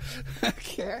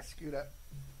 Okay, I screwed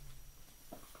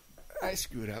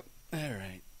up. All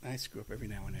right. I screw up every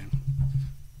now and then.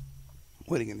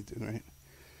 What are you going to do, right?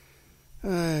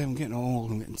 I'm getting old.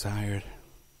 I'm getting tired.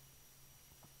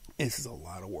 This is a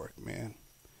lot of work, man.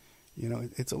 You know,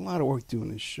 it's a lot of work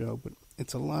doing this show, but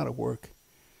it's a lot of work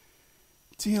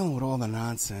dealing with all the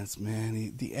nonsense,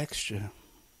 man. The extra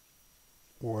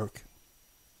work.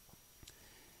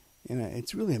 You know,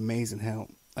 it's really amazing how,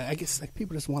 I guess, like,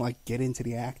 people just want to, like, get into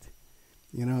the act.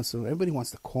 You know, so everybody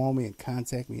wants to call me and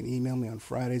contact me and email me on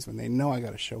Fridays when they know I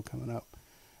got a show coming up.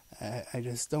 I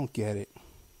just don't get it.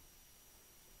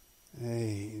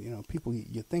 Hey, you know, people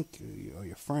you think are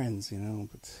your friends, you know,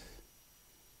 but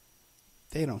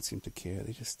they don't seem to care.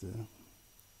 They just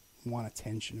want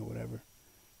attention or whatever.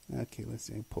 Okay, let's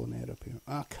see. I'm pulling that up here.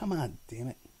 Oh, come on, damn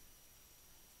it.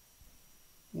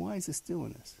 Why is this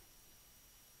doing this?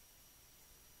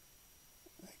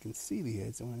 I can see the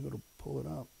ads when I go to pull it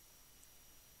up.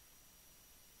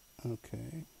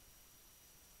 Okay.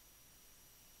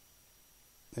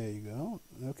 There you go.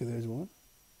 Okay, there's one.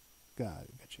 God,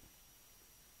 I got you.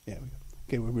 Yeah, we go.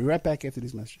 Okay, we'll be right back after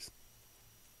these messages.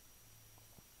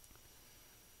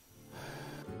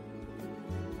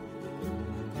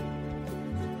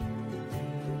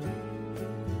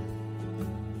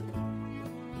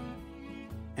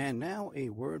 And now a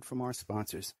word from our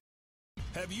sponsors.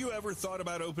 Have you ever thought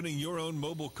about opening your own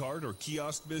mobile cart or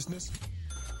kiosk business?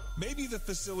 Maybe the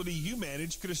facility you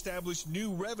manage could establish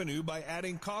new revenue by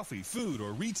adding coffee, food,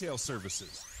 or retail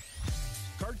services.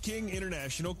 Cart King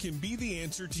International can be the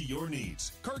answer to your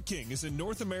needs. Cart King is a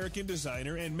North American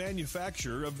designer and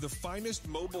manufacturer of the finest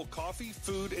mobile coffee,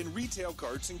 food, and retail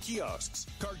carts and kiosks.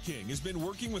 Cart King has been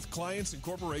working with clients and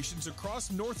corporations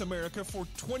across North America for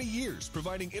 20 years,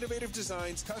 providing innovative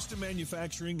designs, custom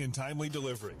manufacturing, and timely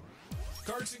delivery.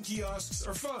 Carts and kiosks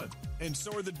are fun, and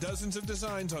so are the dozens of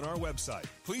designs on our website.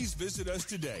 Please visit us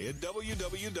today at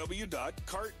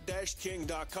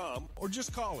www.cart-king.com or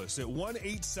just call us at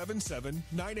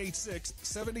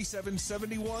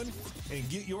 1-877-986-7771 and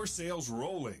get your sales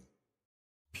rolling.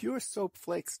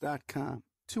 PureSoapFlakes.com,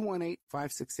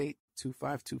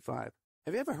 218-568-2525.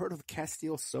 Have you ever heard of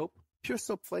Castile Soap? Pure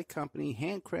Soap Flake Company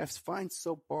handcrafts fine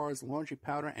soap bars, laundry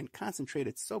powder, and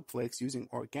concentrated soap flakes using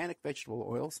organic vegetable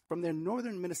oils from their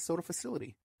northern Minnesota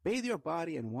facility. Bathe your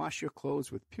body and wash your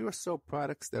clothes with Pure Soap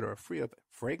products that are free of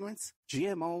fragrance,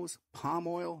 GMOs, palm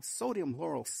oil, sodium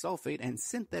lauryl sulfate, and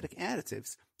synthetic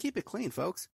additives. Keep it clean,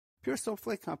 folks. Pure Soap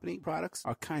Flake Company products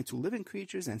are kind to living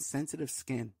creatures and sensitive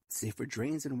skin, safe for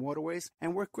drains and waterways,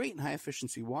 and work great in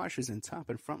high-efficiency washers and top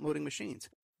and front-loading machines.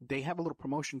 They have a little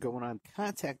promotion going on.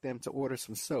 Contact them to order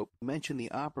some soap. Mention the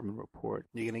Opperman Report.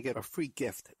 You're going to get a free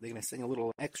gift. They're going to send a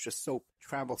little extra soap,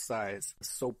 travel size,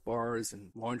 soap bars and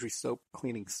laundry soap,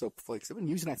 cleaning soap flakes. I've been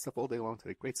using that stuff all day long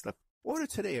today. Great stuff. Order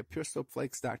today at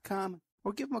puresoapflakes.com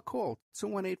or give them a call,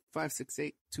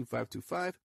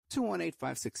 218-568-2525,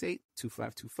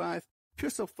 218-568-2525. Pure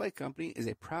Soap Flake Company is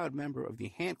a proud member of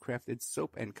the Handcrafted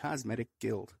Soap and Cosmetic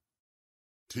Guild.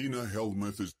 Tina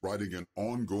Helmuth is writing an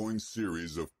ongoing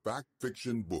series of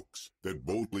fact-fiction books that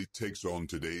boldly takes on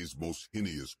today's most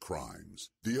heinous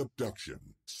crimes: the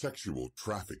abduction, sexual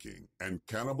trafficking, and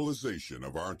cannibalization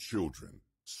of our children.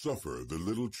 Suffer the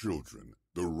Little Children,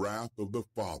 The Wrath of the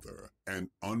Father, and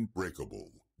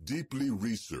Unbreakable. Deeply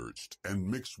researched and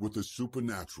mixed with the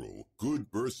supernatural, good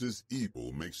versus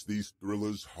evil makes these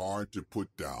thrillers hard to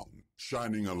put down,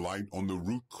 shining a light on the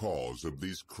root cause of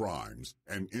these crimes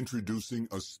and introducing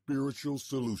a spiritual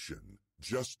solution.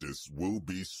 Justice will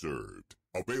be served.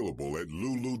 Available at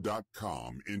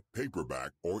Lulu.com in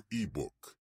paperback or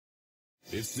ebook.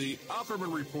 It's the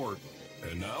Opperman Report.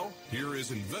 And now, here is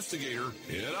investigator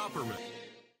Ed Opperman.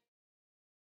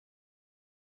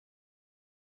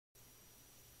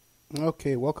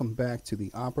 Okay, welcome back to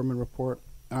the Opperman Report.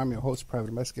 I'm your host, Private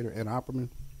Investigator Ed Opperman.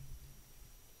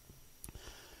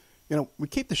 You know, we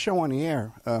keep the show on the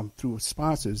air through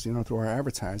sponsors, you know, through our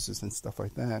advertisers and stuff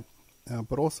like that.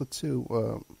 But also, too,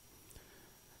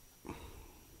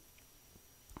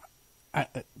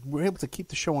 we're able to keep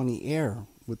the show on the air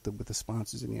with the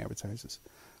sponsors and the advertisers.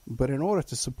 But in order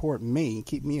to support me,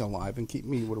 keep me alive, and keep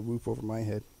me with a roof over my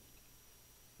head,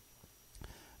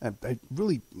 I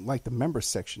really like the member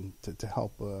section to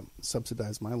help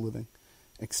subsidize my living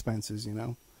expenses, you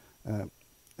know.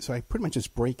 So I pretty much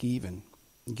just break even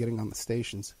getting on the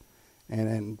stations, and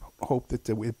then hope that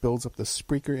it builds up the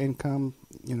Spreaker income,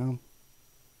 you know,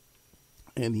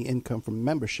 and the income from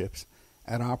memberships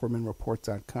at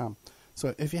OppermanReport.com.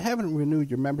 So if you haven't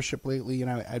renewed your membership lately, you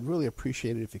know, I'd really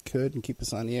appreciate it if you could and keep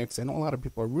us on the air, because I know a lot of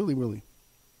people are really,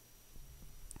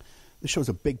 this show's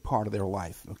a big part of their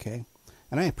life, okay?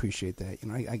 And I appreciate that. You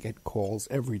know, I get calls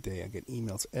every day. I get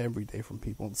emails every day from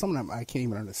people. Some of them I can't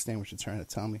even understand what you're trying to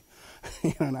tell me.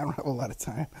 You know, and I don't have a lot of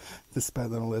time to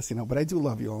spend on this, you know. But I do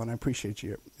love you all, and I appreciate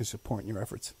your support and your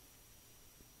efforts.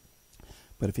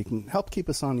 But if you can help keep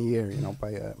us on the air, you know,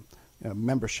 by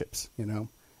memberships, you know.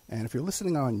 And if you're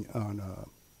listening on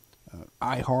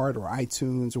iHeart or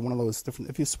iTunes or one of those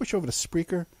different, if you switch over to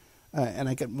Spreaker, and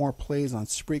I get more plays on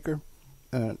Spreaker,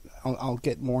 I'll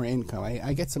get more income.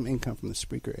 I get some income from the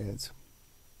Spreaker ads.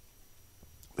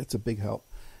 That's a big help.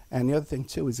 And the other thing,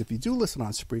 too, is if you do listen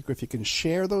on Spreaker, if you can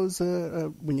share those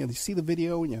when you see the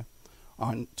video when you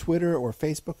on Twitter or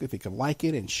Facebook, if you can like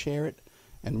it and share it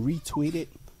and retweet it,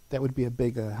 that would be a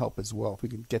big help as well, if we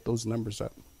could get those numbers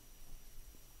up.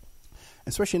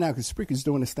 Especially now, because Spreaker's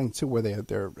doing this thing, too, where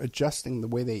they're adjusting the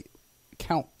way they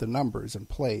count the numbers and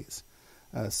plays.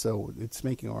 So it's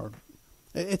making our...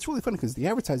 It's really funny because the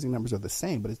advertising numbers are the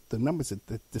same, but the numbers at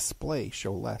the display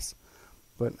show less.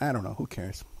 But I don't know. Who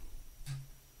cares?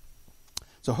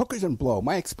 So Hookers and Blow.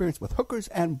 My experience with Hookers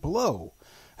and Blow.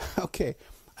 Okay.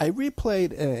 I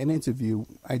replayed an interview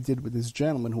I did with this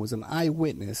gentleman who was an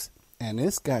eyewitness, and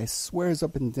this guy swears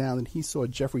up and down that he saw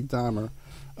Jeffrey Dahmer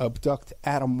abduct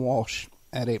Adam Walsh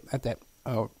at that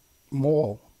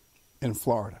mall in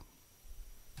Florida.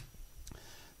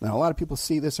 Now, a lot of people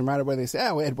see this, and right away they say,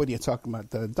 oh, Ed, what are you talking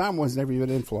about? Dahmer was never even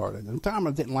in Florida. And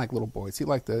Dahmer didn't like little boys. He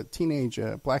liked the teenage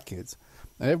black kids.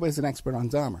 Now, everybody's an expert on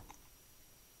Dahmer.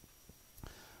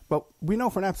 But we know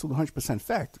for an absolute 100%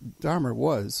 fact, Dahmer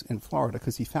was in Florida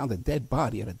because he found a dead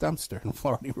body at a dumpster in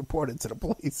Florida. He reported to the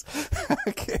police.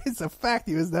 Okay, it's a fact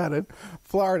he was not in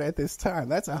Florida at this time.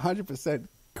 That's 100%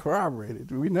 corroborated.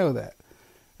 We know that.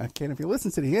 Okay, and if you listen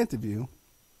to the interview,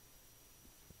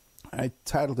 I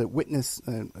titled it Eyewitness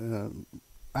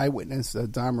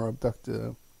Dahmer Abduct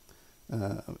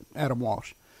Adam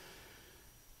Walsh.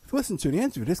 If you listen to the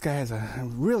interview, this guy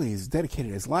has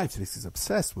dedicated his life to this. He's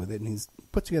obsessed with it, and he's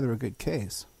put together a good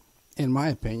case, in my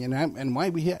opinion. I haven't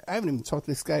even talked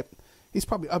to this guy. He's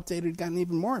probably updated, gotten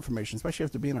even more information, especially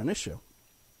after being on this show.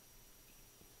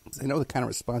 I know the kind of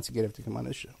response you get after you come on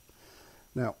this show.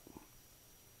 Now,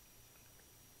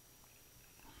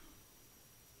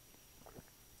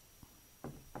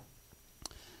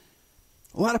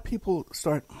 a lot of people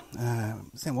start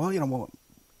saying, well,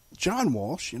 John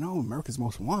Walsh, America's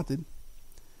Most Wanted,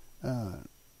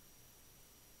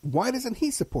 why doesn't he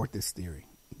support this theory?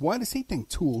 Why does he think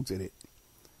Toole did it?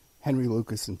 Henry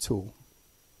Lucas and Toole.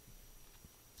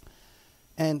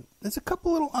 And there's a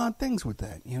couple little odd things with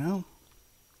that,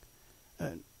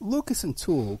 Lucas and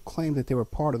Toole claimed that they were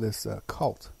part of this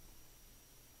cult.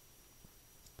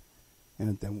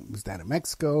 And it was down in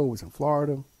Mexico, it was in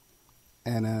Florida.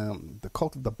 And the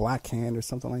cult of the Black Hand or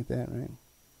something like that, right?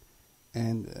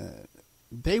 And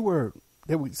they were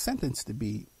sentenced to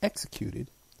be executed,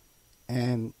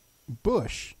 and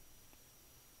Bush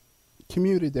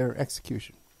commuted their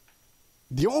execution.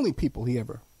 The only people he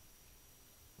ever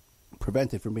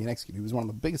prevented from being executed. He was one of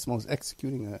the biggest, most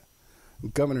executing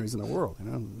governors in the world,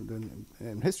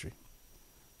 in history.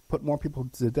 Put more people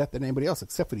to death than anybody else,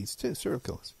 except for these two serial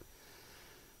killers.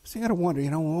 So you got to wonder,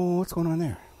 what's going on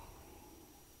there?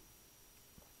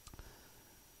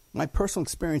 My personal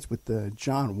experience with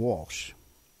John Walsh,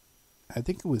 I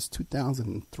think it was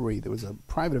 2003. There was a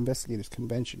private investigators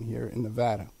convention here in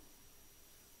Nevada.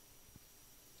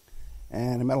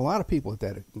 And I met a lot of people at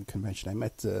that convention. I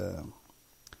met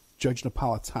Judge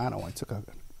Napolitano. I took a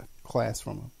class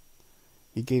from him.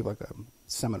 He gave like a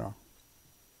seminar.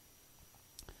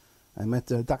 I met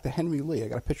Dr. Henry Lee. I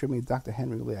got a picture of me with Dr.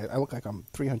 Henry Lee. I look like I'm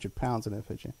 300 pounds in that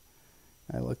picture.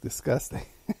 I look disgusting.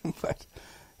 But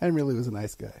Henry Lee was a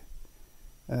nice guy.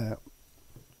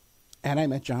 And I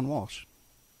met John Walsh.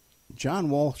 John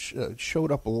Walsh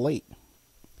showed up late.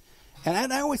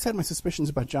 And I always had my suspicions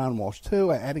about John Walsh,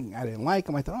 too. I didn't like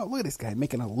him. I thought, oh, look at this guy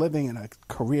making a living and a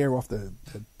career off the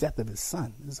death of his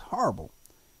son. This is horrible.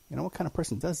 You know, what kind of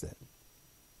person does that?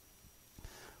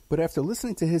 But after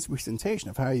listening to his presentation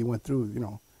of how he went through, you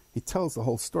know, he tells the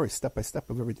whole story, step by step,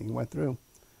 of everything he went through.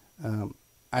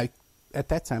 I, at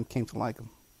that time, came to like him.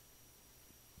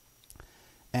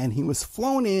 And he was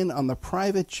flown in on the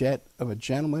private jet of a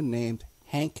gentleman named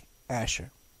Hank Asher.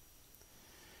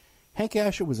 Hank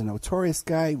Asher was a notorious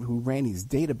guy who ran these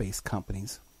database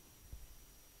companies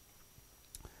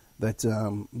that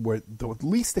were the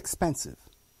least expensive.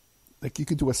 Like, you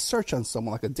could do a search on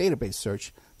someone, like a database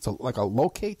search, to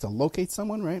locate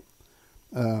someone, right?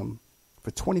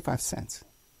 For 25 cents.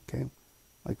 Okay,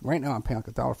 like right now I'm paying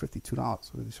like $1.50,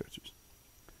 $2 for these searches.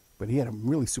 But he had them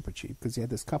really super cheap because he had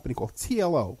this company called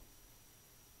TLO.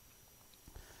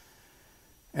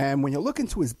 And when you look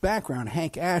into his background,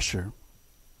 Hank Asher,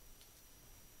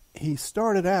 he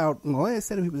started out, well, they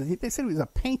said he was a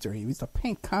painter. He used to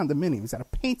paint condominiums. He was at a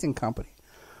painting company.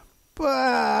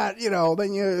 But, you know,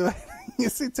 then you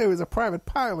see too, he was a private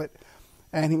pilot,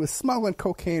 and he was smuggling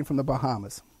cocaine from the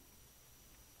Bahamas.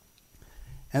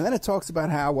 And then it talks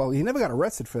about how, well, he never got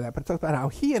arrested for that, but it talks about how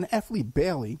he and F. Lee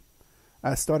Bailey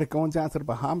started going down to the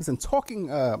Bahamas and talking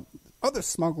other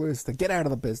smugglers to get out of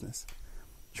the business,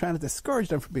 trying to discourage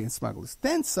them from being smugglers.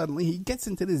 Then suddenly he gets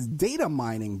into this data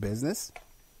mining business,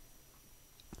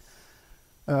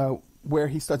 where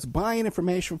he starts buying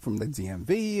information from the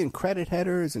DMV and credit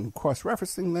headers and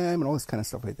cross-referencing them and all this kind of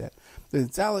stuff like that.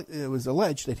 It was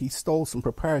alleged that he stole some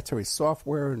proprietary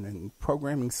software and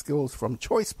programming skills from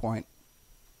ChoicePoint,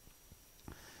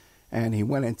 and he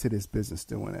went into this business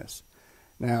doing this.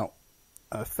 Now,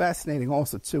 fascinating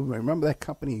also, too, remember that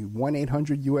company,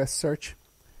 1-800-US-SEARCH?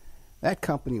 That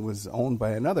company was owned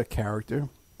by another character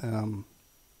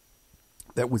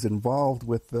that was involved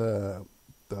with the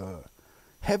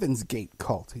Heaven's Gate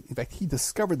cult. In fact, he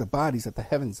discovered the bodies at the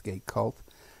Heaven's Gate cult,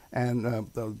 and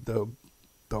the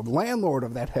landlord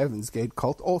of that Heaven's Gate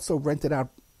cult also rented out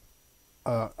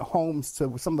homes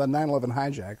to some of the 9/11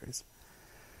 hijackers.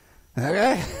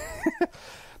 Okay?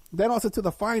 Then also to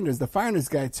the Finders. The Finders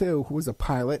guy, too, who was a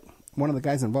pilot, one of the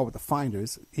guys involved with the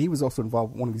Finders, he was also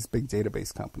involved with one of these big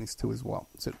database companies, too, as well.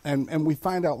 So, and we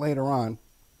find out later on,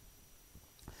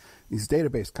 these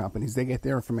database companies, they get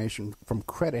their information from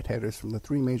credit headers from the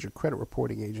 3 major credit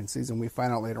reporting agencies, and we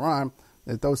find out later on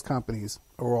that those companies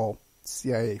are all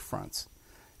CIA fronts.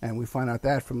 And we find out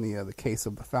that from the case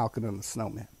of the Falcon and the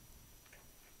Snowman.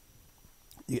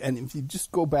 And if you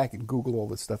just go back and Google all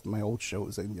this stuff in my old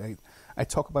shows, I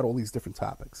talk about all these different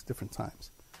topics, different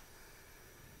times.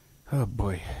 Oh,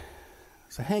 boy.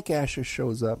 So Hank Asher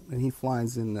shows up, and he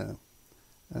flies in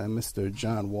Mr.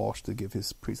 John Walsh to give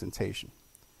his presentation.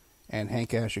 And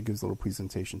Hank Asher gives a little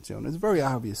presentation too. And it's very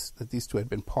obvious that these two had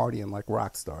been partying like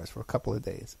rock stars for a couple of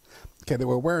days. Okay, they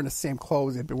were wearing the same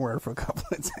clothes they'd been wearing for a couple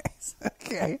of days.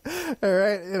 Okay, all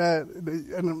right.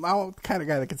 And I'm the kind of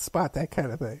guy that can spot that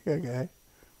kind of thing. Okay.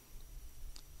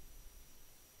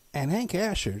 And Hank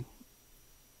Asher,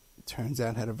 turns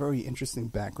out, had a very interesting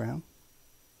background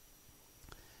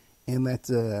in that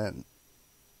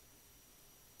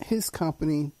his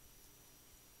company,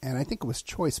 and I think it was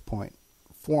ChoicePoint,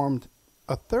 formed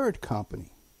a third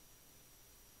company.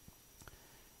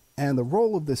 And the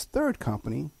role of this third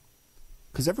company,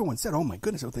 because everyone said, oh my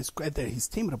goodness, he's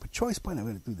teaming up with ChoicePoint, I'm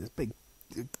going to do this big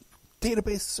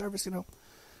database service, you know.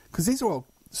 Because these are all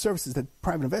services that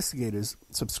private investigators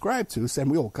subscribe to, and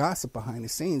we all gossip behind the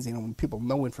scenes, you know, when people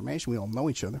know information, we all know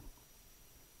each other.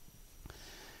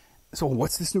 So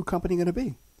what's this new company going to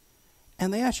be?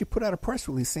 And they actually put out a press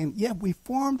release saying, yeah, we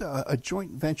formed a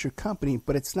joint venture company,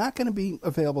 but it's not going to be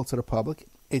available to the public.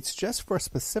 It's just for a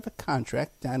specific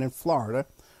contract down in Florida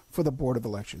for the Board of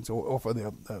Elections or for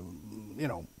the,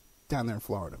 down there in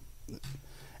Florida.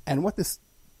 And what this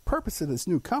purpose of this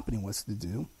new company was to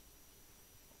do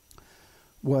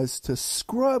was to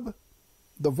scrub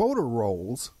the voter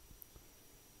rolls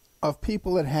of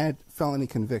people that had felony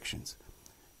convictions.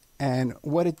 And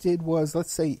what it did was,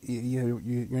 let's say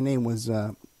your name was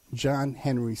John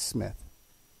Henry Smith.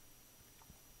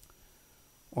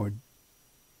 Or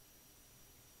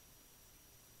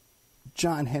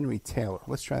John Henry Taylor.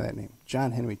 Let's try that name.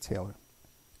 John Henry Taylor.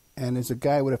 And there's a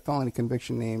guy with a felony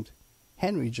conviction named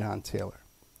Henry John Taylor.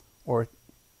 Or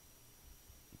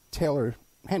Taylor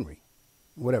Henry.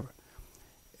 Whatever.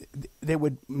 They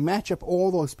would match up all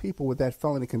those people with that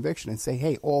felony conviction and say,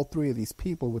 hey, all three of these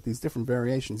people with these different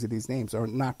variations of these names are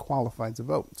not qualified to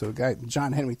vote. So the guy,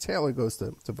 John Henry Taylor, goes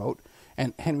to vote,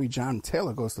 and Henry John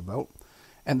Taylor goes to vote,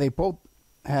 and they both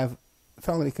have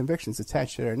felony convictions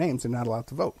attached to their names and not allowed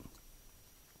to vote.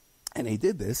 And they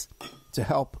did this to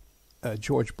help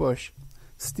George Bush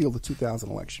steal the 2000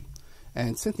 election.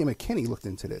 And Cynthia McKinney looked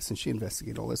into this, and she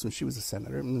investigated all this when she was a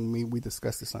senator. And we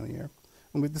discussed this on the air,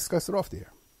 and we discussed it off the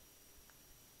air.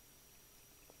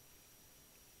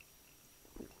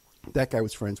 That guy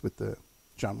was friends with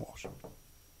John Walsh.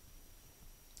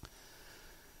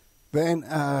 Then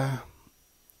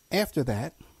after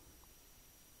that,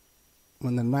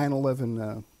 when the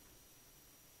 9/11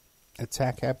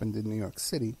 attack happened in New York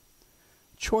City,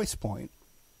 ChoicePoint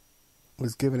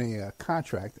was given a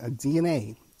contract, a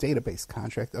DNA database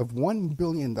contract of $1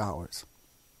 billion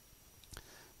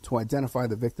to identify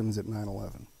the victims at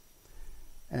 9/11.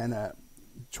 And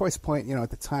ChoicePoint, at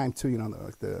the time too,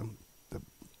 the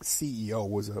CEO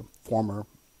was a former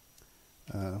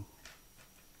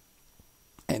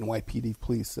NYPD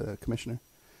police commissioner.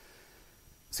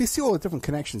 So you see all the different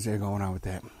connections there going on with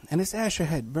that. And this Asher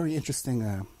had very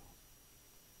interesting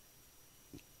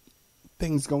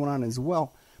things going on as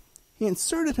well. He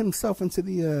inserted himself into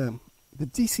the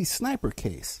DC sniper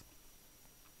case.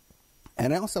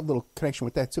 And I also have a little connection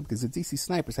with that too, because the DC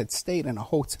snipers had stayed in a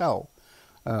hotel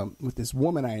with this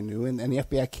woman I knew, and the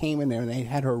FBI came in there and they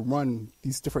had her run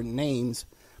these different names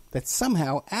that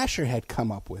somehow Asher had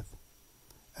come up with.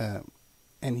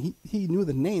 And he knew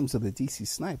the names of the DC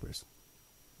snipers.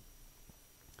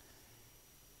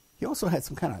 He also had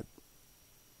some kind of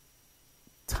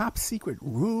top secret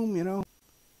room,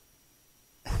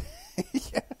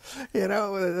 Yeah,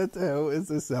 is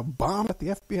this a bomb that the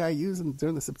FBI used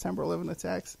during the September 11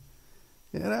 attacks?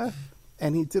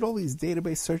 And he did all these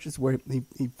database searches where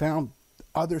he found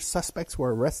other suspects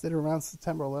were arrested around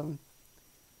September 11.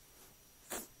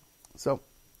 So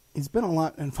he's been a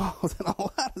lot involved in a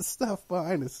lot of stuff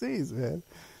behind the scenes, man.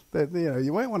 That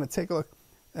you might want to take a look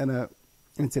and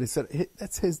into this.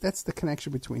 That's the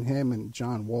connection between him and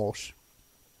John Walsh.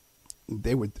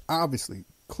 They were obviously,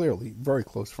 clearly, very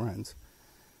close friends.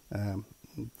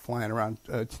 Flying around.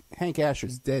 Hank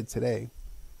Asher's dead today.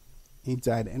 He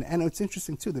died. And it's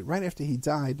interesting, too, that right after he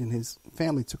died and his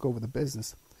family took over the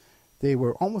business, they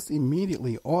were almost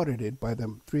immediately audited by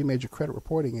the 3 major credit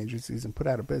reporting agencies and put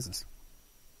out of business.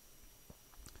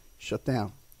 Shut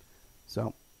down.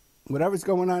 So, whatever's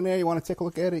going on there, you want to take a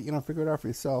look at it, figure it out for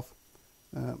yourself.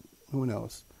 Who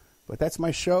knows? But that's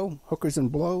my show, Hookers and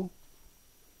Blow.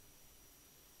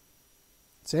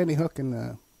 Sandy Hook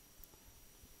and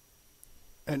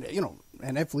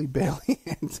F. Lee Bailey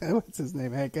and what's his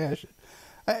name, Hank Asher.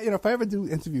 If I ever do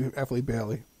interview F. Lee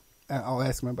Bailey, I'll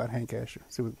ask him about Hank Asher.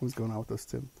 See what's going on with those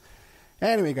two.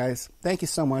 Anyway, guys, thank you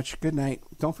so much. Good night.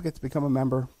 Don't forget to become a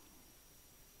member.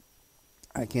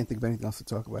 I can't think of anything else to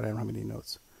talk about. I don't have any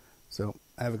notes. So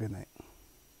have a good night.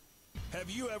 Have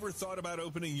you ever thought about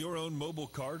opening your own mobile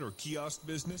cart or kiosk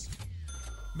business?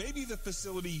 Maybe the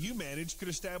facility you manage could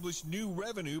establish new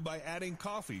revenue by adding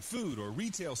coffee, food, or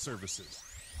retail services.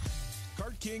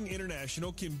 Cart King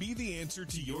International can be the answer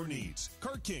to your needs.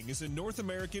 Cart King is a North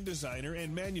American designer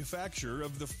and manufacturer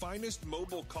of the finest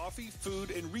mobile coffee, food,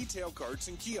 and retail carts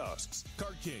and kiosks.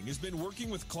 Cart King has been working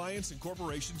with clients and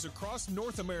corporations across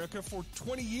North America for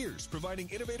 20 years, providing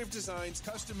innovative designs,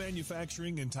 custom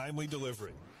manufacturing, and timely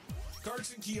delivery.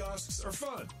 Carts and kiosks are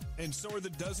fun, and so are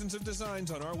the dozens of designs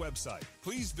on our website.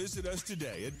 Please visit us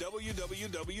today at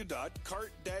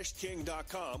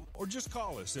www.cart-king.com or just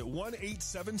call us at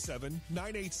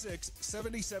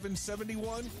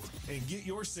 1-877-986-7771 and get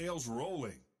your sales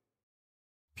rolling.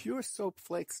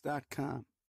 PureSoapFlakes.com,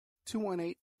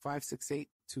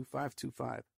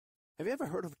 218-568-2525. Have you ever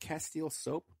heard of Castile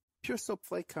Soap? Pure Soap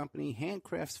Flake Company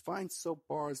handcrafts fine soap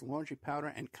bars, laundry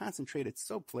powder, and concentrated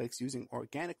soap flakes using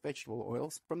organic vegetable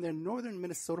oils from their northern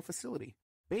Minnesota facility.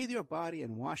 Bathe your body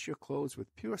and wash your clothes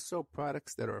with Pure Soap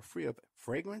products that are free of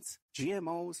fragrance,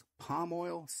 GMOs, palm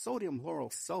oil, sodium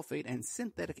lauryl sulfate, and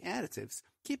synthetic additives.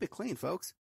 Keep it clean,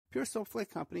 folks. Pure Soap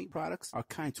Flake Company products are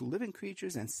kind to living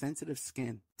creatures and sensitive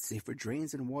skin, safe for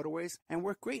drains and waterways, and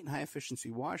work great in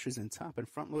high-efficiency washers and top and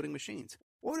front-loading machines.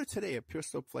 Order today at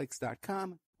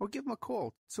PureSoapFlakes.com or give them a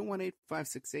call,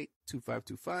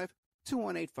 218-568-2525,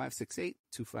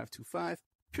 218-568-2525.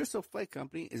 Pure Soap Flake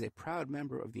Company is a proud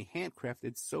member of the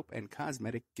Handcrafted Soap and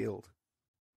Cosmetic Guild.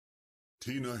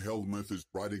 Tina Helmuth is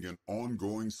writing an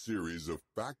ongoing series of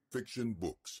fact-fiction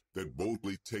books that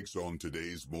boldly takes on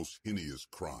today's most heinous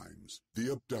crimes: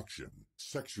 the abduction,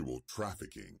 sexual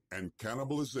trafficking, and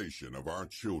cannibalization of our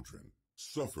children.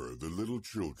 Suffer the Little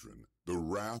Children, The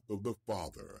Wrath of the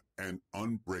Father, and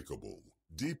Unbreakable.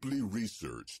 Deeply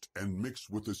researched and mixed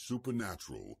with the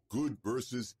supernatural, good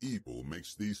versus evil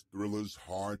makes these thrillers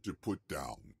hard to put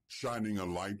down, shining a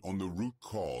light on the root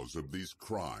cause of these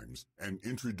crimes and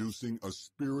introducing a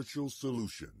spiritual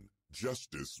solution.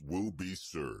 Justice will be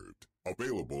served.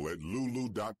 Available at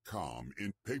Lulu.com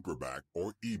in paperback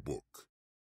or ebook.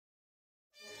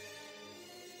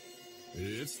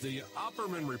 It's the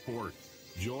Opperman Report.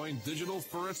 Join digital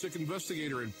forensic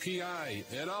investigator and PI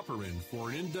Ed Opperman for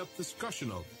an in-depth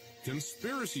discussion of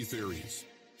conspiracy theories,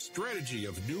 strategy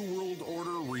of New World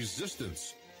Order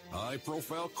resistance,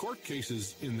 high-profile court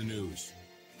cases in the news,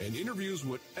 and interviews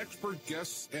with expert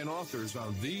guests and authors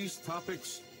on these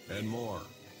topics and more.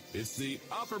 It's the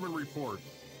Opperman Report.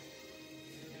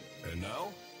 And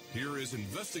now, here is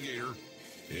investigator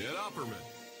Ed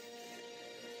Opperman.